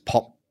being this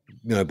pop,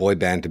 you know, boy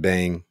band to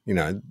being, you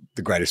know,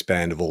 the greatest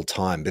band of all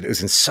time, but it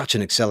was in such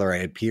an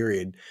accelerated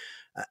period.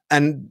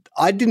 And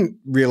I didn't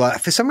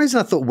realize, for some reason,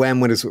 I thought Wham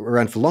was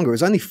around for longer. It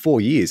was only 4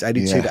 years,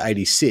 82 to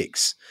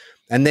 86.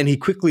 And then he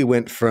quickly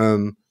went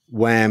from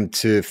Wham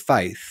to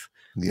Faith,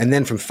 and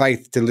then from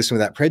Faith to Listen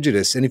Without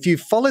Prejudice. And if you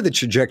follow the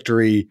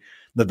trajectory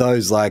of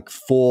those like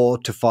 4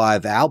 to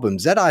 5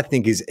 albums, that I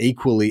think is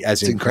equally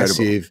as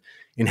impressive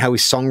in how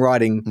his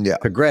songwriting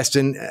progressed.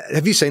 And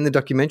have you seen the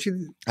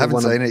documentary? I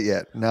haven't seen it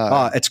yet. No.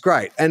 Oh, it's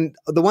great. And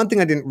the one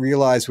thing I didn't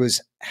realize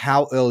was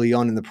how early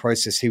on in the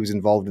process he was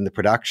involved in the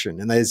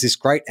production. And there's this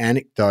great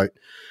anecdote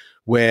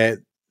where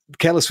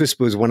Careless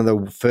Whisper was one of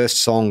the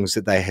first songs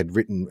that they had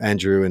written,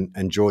 Andrew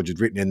and George had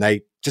written, and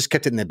they just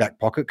kept it in their back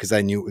pocket because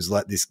they knew it was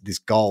like this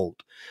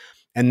gold.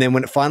 And then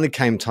when it finally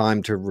came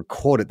time to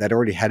record it, they'd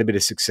already had a bit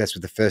of success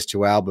with the first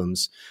 2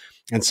 albums.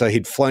 And so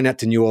he'd flown out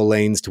to New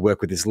Orleans to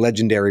work with this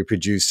legendary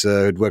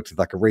producer who'd worked with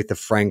like Aretha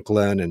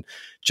Franklin and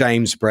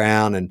James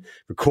Brown and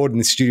recorded in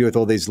the studio with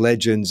all these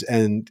legends.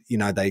 And, you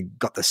know, they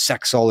got the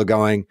sax solo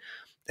going.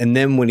 And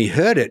then when he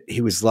heard it, he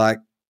was like,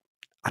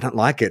 I don't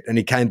like it. And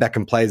he came back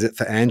and plays it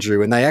for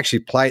Andrew. And they actually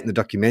play it in the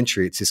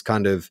documentary. It's this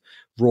kind of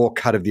raw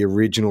cut of the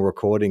original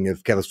recording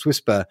of Careless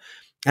Whisper.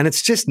 And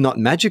it's just not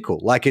magical.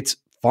 Like it's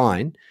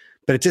fine,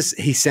 but it just,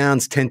 he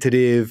sounds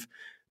tentative.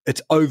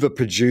 It's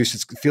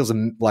overproduced. It feels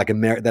like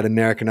that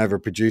American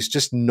overproduced,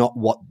 just not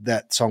what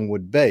that song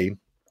would be.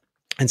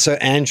 And so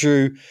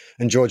Andrew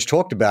and George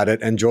talked about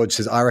it, and George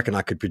says, I reckon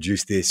I could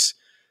produce this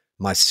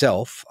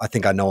myself. I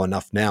think I know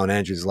enough now. And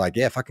Andrew's like,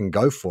 yeah, if I can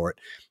go for it.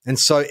 And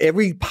so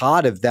every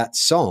part of that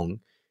song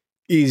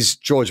is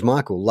George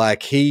Michael.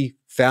 Like he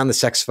found the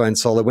saxophone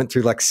solo, went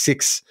through like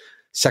 6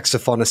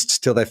 saxophonists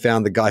till they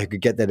found the guy who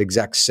could get that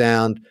exact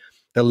sound,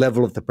 the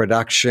level of the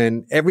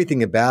production,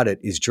 everything about it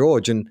is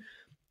George. And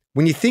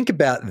when you think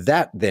about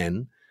that,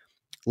 then,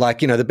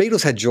 like, you know, the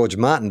Beatles had George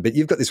Martin, but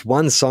you've got this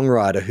one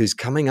songwriter who's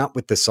coming up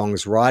with the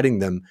songs, writing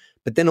them,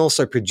 but then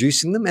also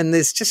producing them. And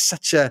there's just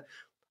such a,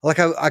 like,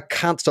 I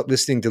can't stop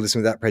listening to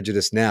Listen Without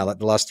Prejudice now. Like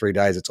the last 3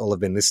 days, it's all I've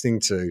been listening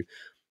to.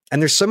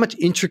 And there's so much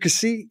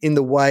intricacy in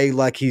the way,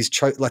 like,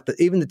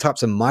 even the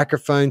types of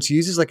microphones he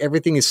uses, like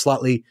everything is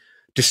slightly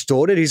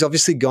distorted. He's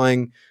obviously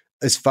going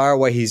as far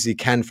away as he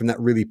can from that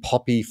really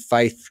poppy,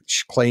 Faith,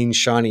 clean,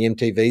 shiny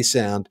MTV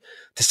sound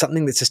to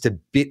something that's just a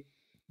bit,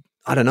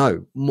 I don't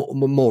know,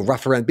 more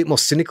rough around, a bit more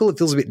cynical. It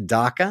feels a bit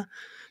darker.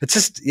 It's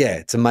just, yeah,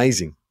 it's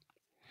amazing.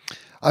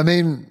 I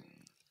mean,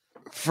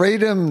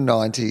 Freedom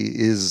 90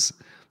 is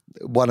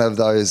one of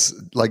those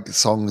like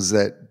songs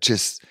that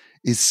just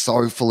is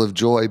so full of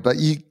joy. But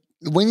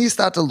when you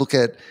start to look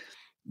at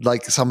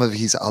like some of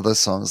his other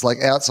songs,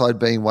 like Outside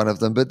being one of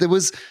them, but there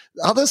was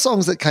other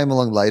songs that came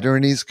along later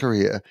in his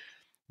career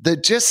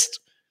that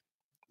just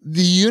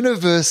the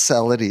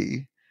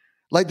universality,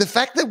 like the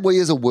fact that we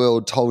as a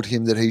world told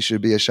him that he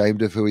should be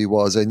ashamed of who he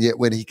was, and yet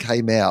when he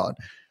came out,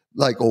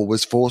 like, or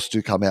was forced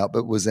to come out,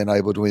 but was then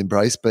able to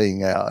embrace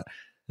being out,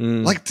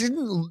 like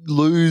didn't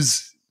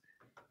lose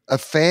a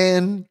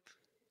fan.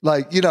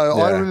 Like, you know,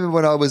 I remember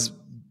when I was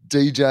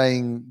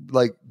DJing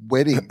like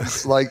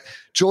weddings, like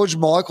George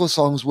Michael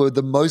songs were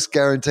the most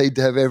guaranteed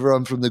to have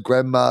everyone from the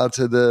grandma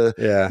to the,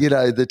 you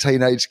know, the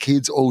teenage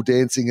kids all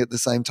dancing at the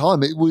same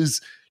time. It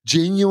was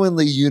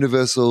genuinely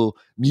universal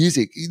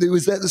music. It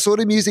was the sort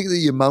of music that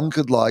your mum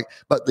could like,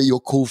 but that your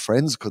cool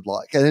friends could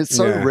like. And it's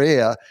so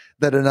rare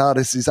that an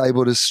artist is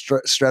able to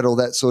straddle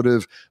that sort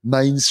of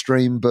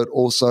mainstream but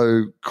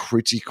also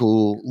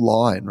critical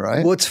line,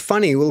 right? Well, it's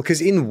funny. Well,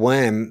 because in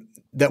Wham,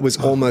 that was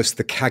almost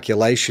the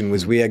calculation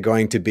was we are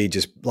going to be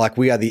just like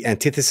we are the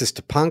antithesis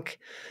to punk.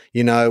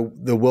 You know,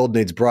 the world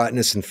needs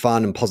brightness and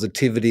fun and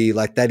positivity.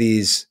 Like that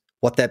is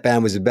what that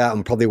band was about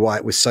and probably why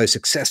it was so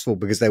successful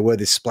because they were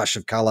this splash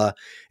of color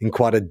in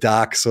quite a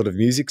dark sort of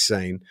music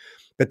scene.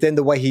 But then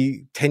the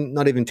way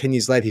not even 10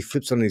 years later, he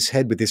flips on his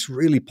head with this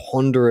really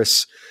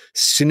ponderous,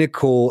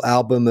 cynical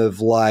album of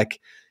like,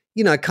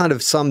 kind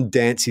of some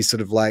dancey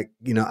sort of like,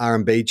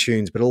 R&B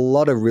tunes, but a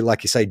lot of,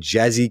 like you say,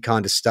 jazzy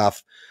kind of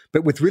stuff,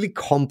 but with really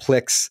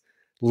complex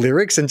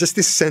lyrics and just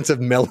this sense of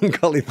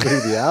melancholy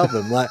through the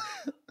album. Like,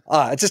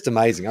 it's just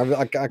amazing.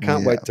 I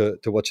can't wait to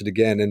watch it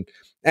again. And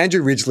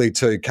Andrew Ridgeley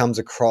too comes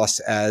across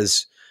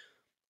as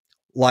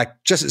like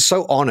just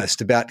so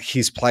honest about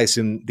his place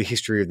in the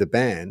history of the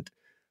band,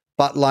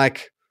 but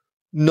like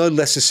no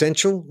less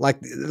essential. Like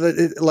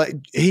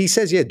he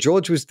says,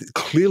 George was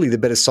clearly the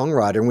better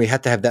songwriter, and we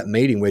had to have that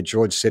meeting where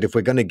George said, if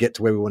we're going to get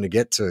to where we want to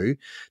get to,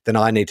 then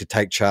I need to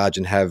take charge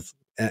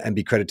and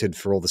be credited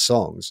for all the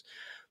songs.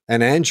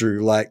 And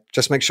Andrew, like,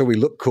 just make sure we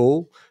look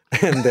cool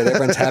and that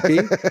everyone's happy.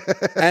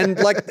 And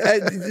like, I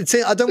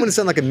don't want to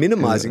sound like a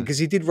minimizing, because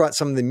he did write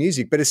some of the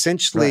music, but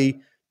essentially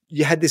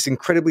you had this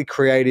incredibly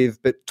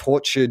creative but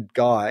tortured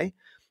guy,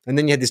 and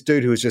then you had this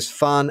dude who was just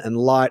fun and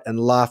light and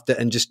laughter,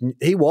 and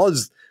he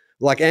was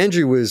like,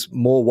 Andrew was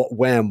more what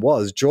Wham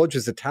was. George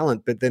was the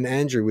talent, but then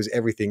Andrew was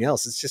everything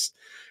else. It's just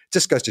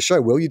goes to show,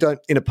 Will,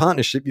 in a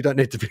partnership, you don't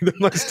need to be the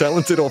most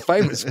talented or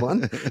famous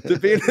one to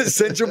be an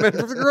essential member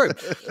of the group.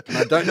 And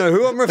I don't know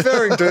who I'm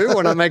referring to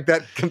when I make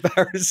that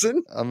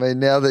comparison. I mean,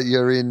 now that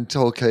you're in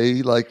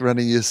Torquay, like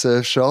running your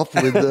surf shop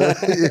with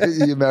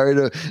you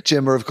married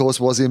Gemma, of course,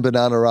 was in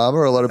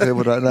Bananarama. A lot of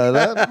people don't know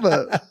that.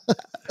 But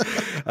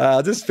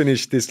I'll just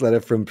finish this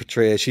letter from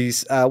Patria. She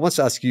wants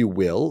to ask you,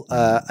 Will,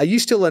 are you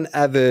still an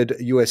avid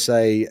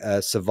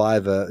USA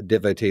Survivor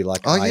devotee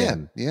like I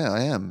am? Yeah,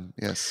 I am,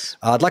 yes.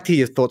 I'd like to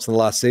hear your thoughts on the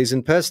last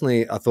season.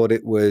 Personally, I thought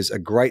it was a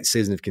great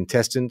season of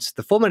contestants.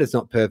 The format is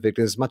not perfect,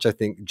 and as much I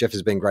think Jeff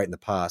has been great in the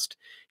past,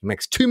 he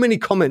makes too many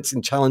comments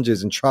and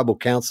challenges and tribal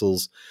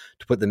councils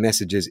to put the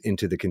messages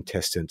into the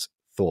contestants'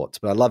 thoughts.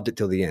 But I loved it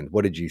till the end.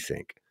 What did you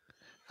think?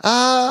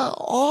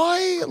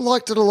 I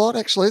liked it a lot,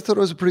 actually. I thought it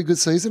was a pretty good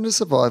season of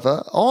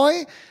Survivor.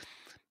 I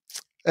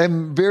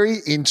am very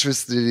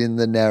interested in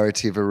the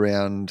narrative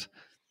around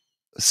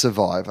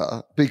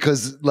Survivor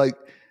because, like,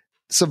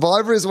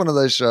 Survivor is one of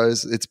those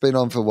shows, it's been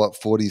on for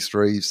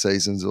 43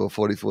 seasons or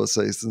 44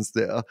 seasons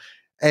now,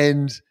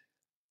 and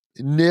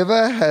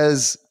never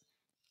has,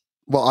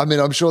 well, I mean,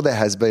 I'm sure there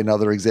has been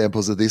other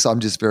examples of this. I'm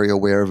just very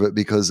aware of it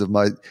because of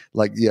my,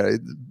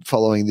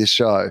 following this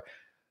show.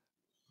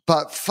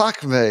 But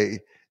fuck me,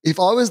 if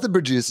I was the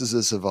producers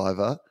of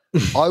Survivor,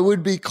 I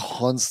would be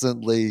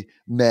constantly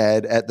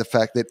mad at the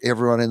fact that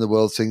everyone in the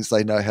world thinks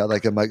they know how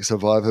they can make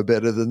Survivor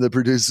better than the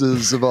producers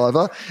of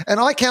Survivor. And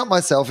I count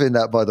myself in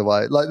that, by the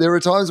way. Like, there are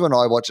times when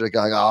I watch it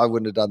going, I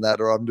wouldn't have done that,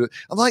 or I'm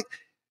like,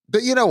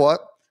 but you know what?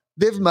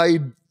 They've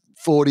made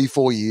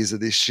 44 years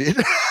of this shit.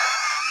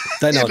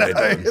 They know what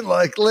they're doing.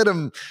 Like, let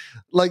them,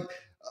 like,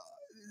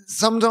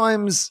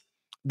 sometimes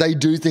they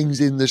do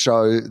things in the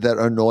show that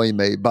annoy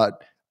me,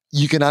 but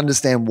you can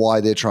understand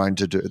why they're trying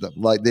to do them.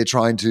 Like, they're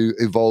trying to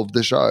evolve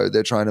the show.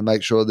 They're trying to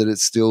make sure that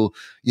it's still,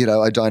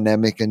 a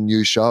dynamic and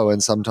new show.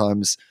 And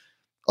sometimes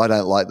I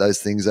don't like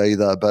those things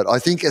either. But I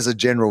think as a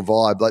general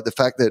vibe, like the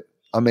fact that,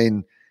 I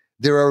mean,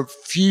 there are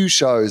few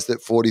shows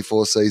that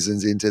 44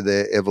 seasons into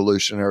their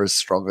evolution are as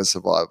strong as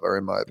Survivor,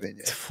 in my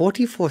opinion.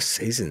 44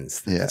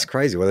 seasons? Yeah. That's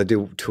crazy. Well, they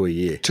do 2 a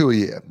year. 2 a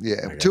year,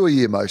 yeah. Okay. 2 a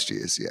year most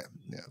years, yeah.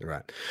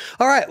 Right.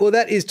 All right. Well,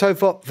 that is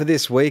TOFOP for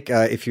this week.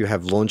 If you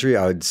have laundry,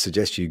 I would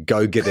suggest you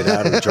go get it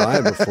out of the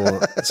dryer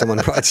before someone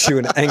writes you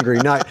an angry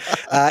note.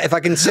 If I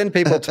can send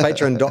people to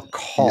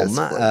patreon.com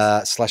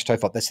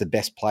 /TOFOP, that's the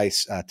best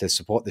place to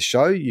support the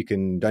show. You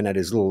can donate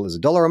as little as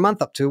 $1 a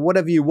month up to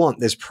whatever you want.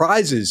 There's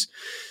prizes.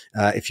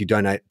 If you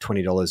donate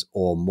 $20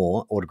 or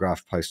more,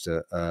 autographed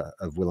poster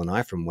of Will and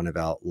I from one of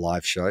our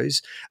live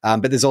shows.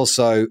 But there's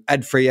also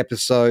ad-free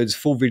episodes,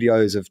 full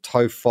videos of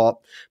TOFOP,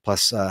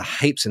 plus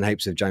heaps and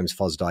heaps of James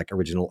Fosdyke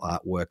original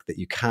artwork that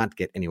you can't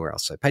get anywhere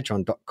else. So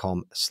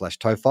patreon.com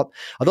 /TOFOP.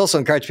 I'd also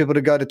encourage people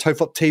to go to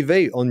TOFOP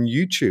TV on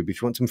YouTube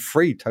if you want some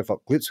free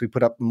TOFOP clips. We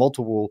put up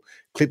multiple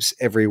clips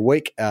every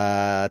week.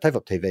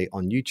 TOFOP TV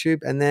on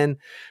YouTube, and then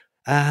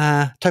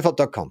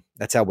TOFOP.com.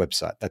 That's our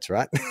website. That's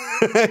right.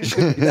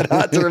 Shouldn't be that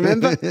hard to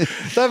remember.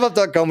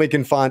 TOFOP.com, we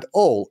can find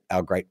all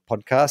our great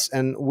podcasts.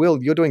 And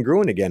Will, you're doing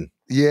Gruen again.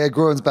 Yeah,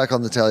 Gruen's back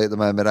on the telly at the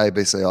moment,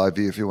 ABC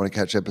iView, if you want to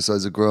catch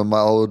episodes of Gruen. My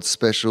old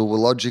special,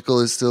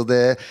 Willogical, is still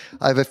there.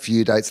 I have a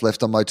few dates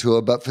left on my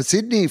tour. But for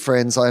Sydney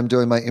friends, I am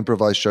doing my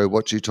improvised show,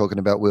 What You Talking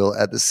About, Will,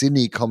 at the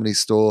Sydney Comedy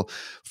Store,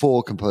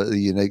 4 completely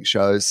unique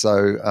shows.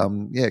 So,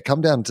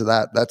 come down to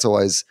that. That's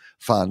always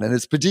fun. And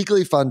it's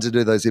particularly fun to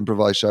do those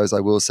improvised shows, I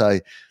will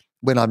say,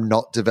 when I'm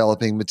not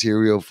developing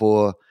material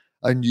for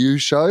a new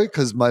show,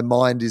 because my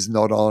mind is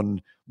not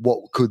on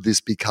what could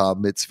this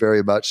become. It's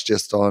very much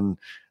just on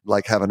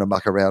like having a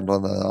muck around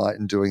on the night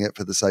and doing it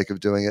for the sake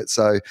of doing it.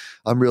 So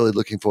I'm really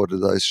looking forward to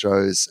those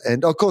shows.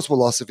 And of course,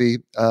 Philosophy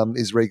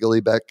is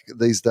regularly back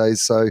these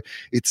days. So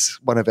it's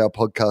one of our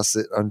podcasts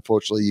that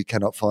unfortunately you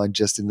cannot find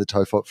just in the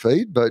TOFOP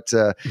feed, but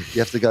you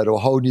have to go to a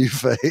whole new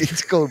feed.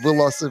 It's called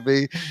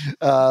Philosophy.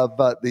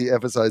 But the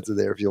episodes are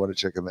there if you want to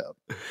check them out.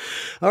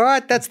 All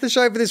right. That's the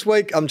show for this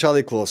week. I'm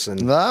Charlie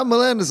Clausen. I'm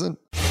Will Anderson.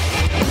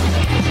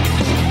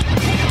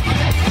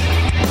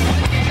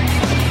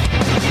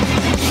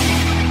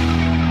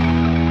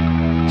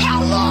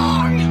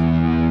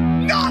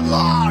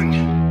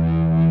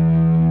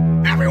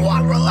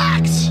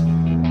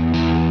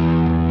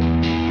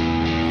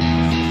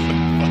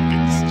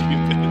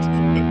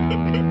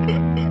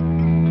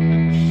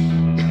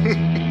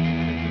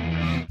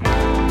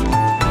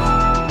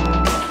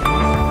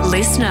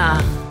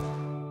 listener.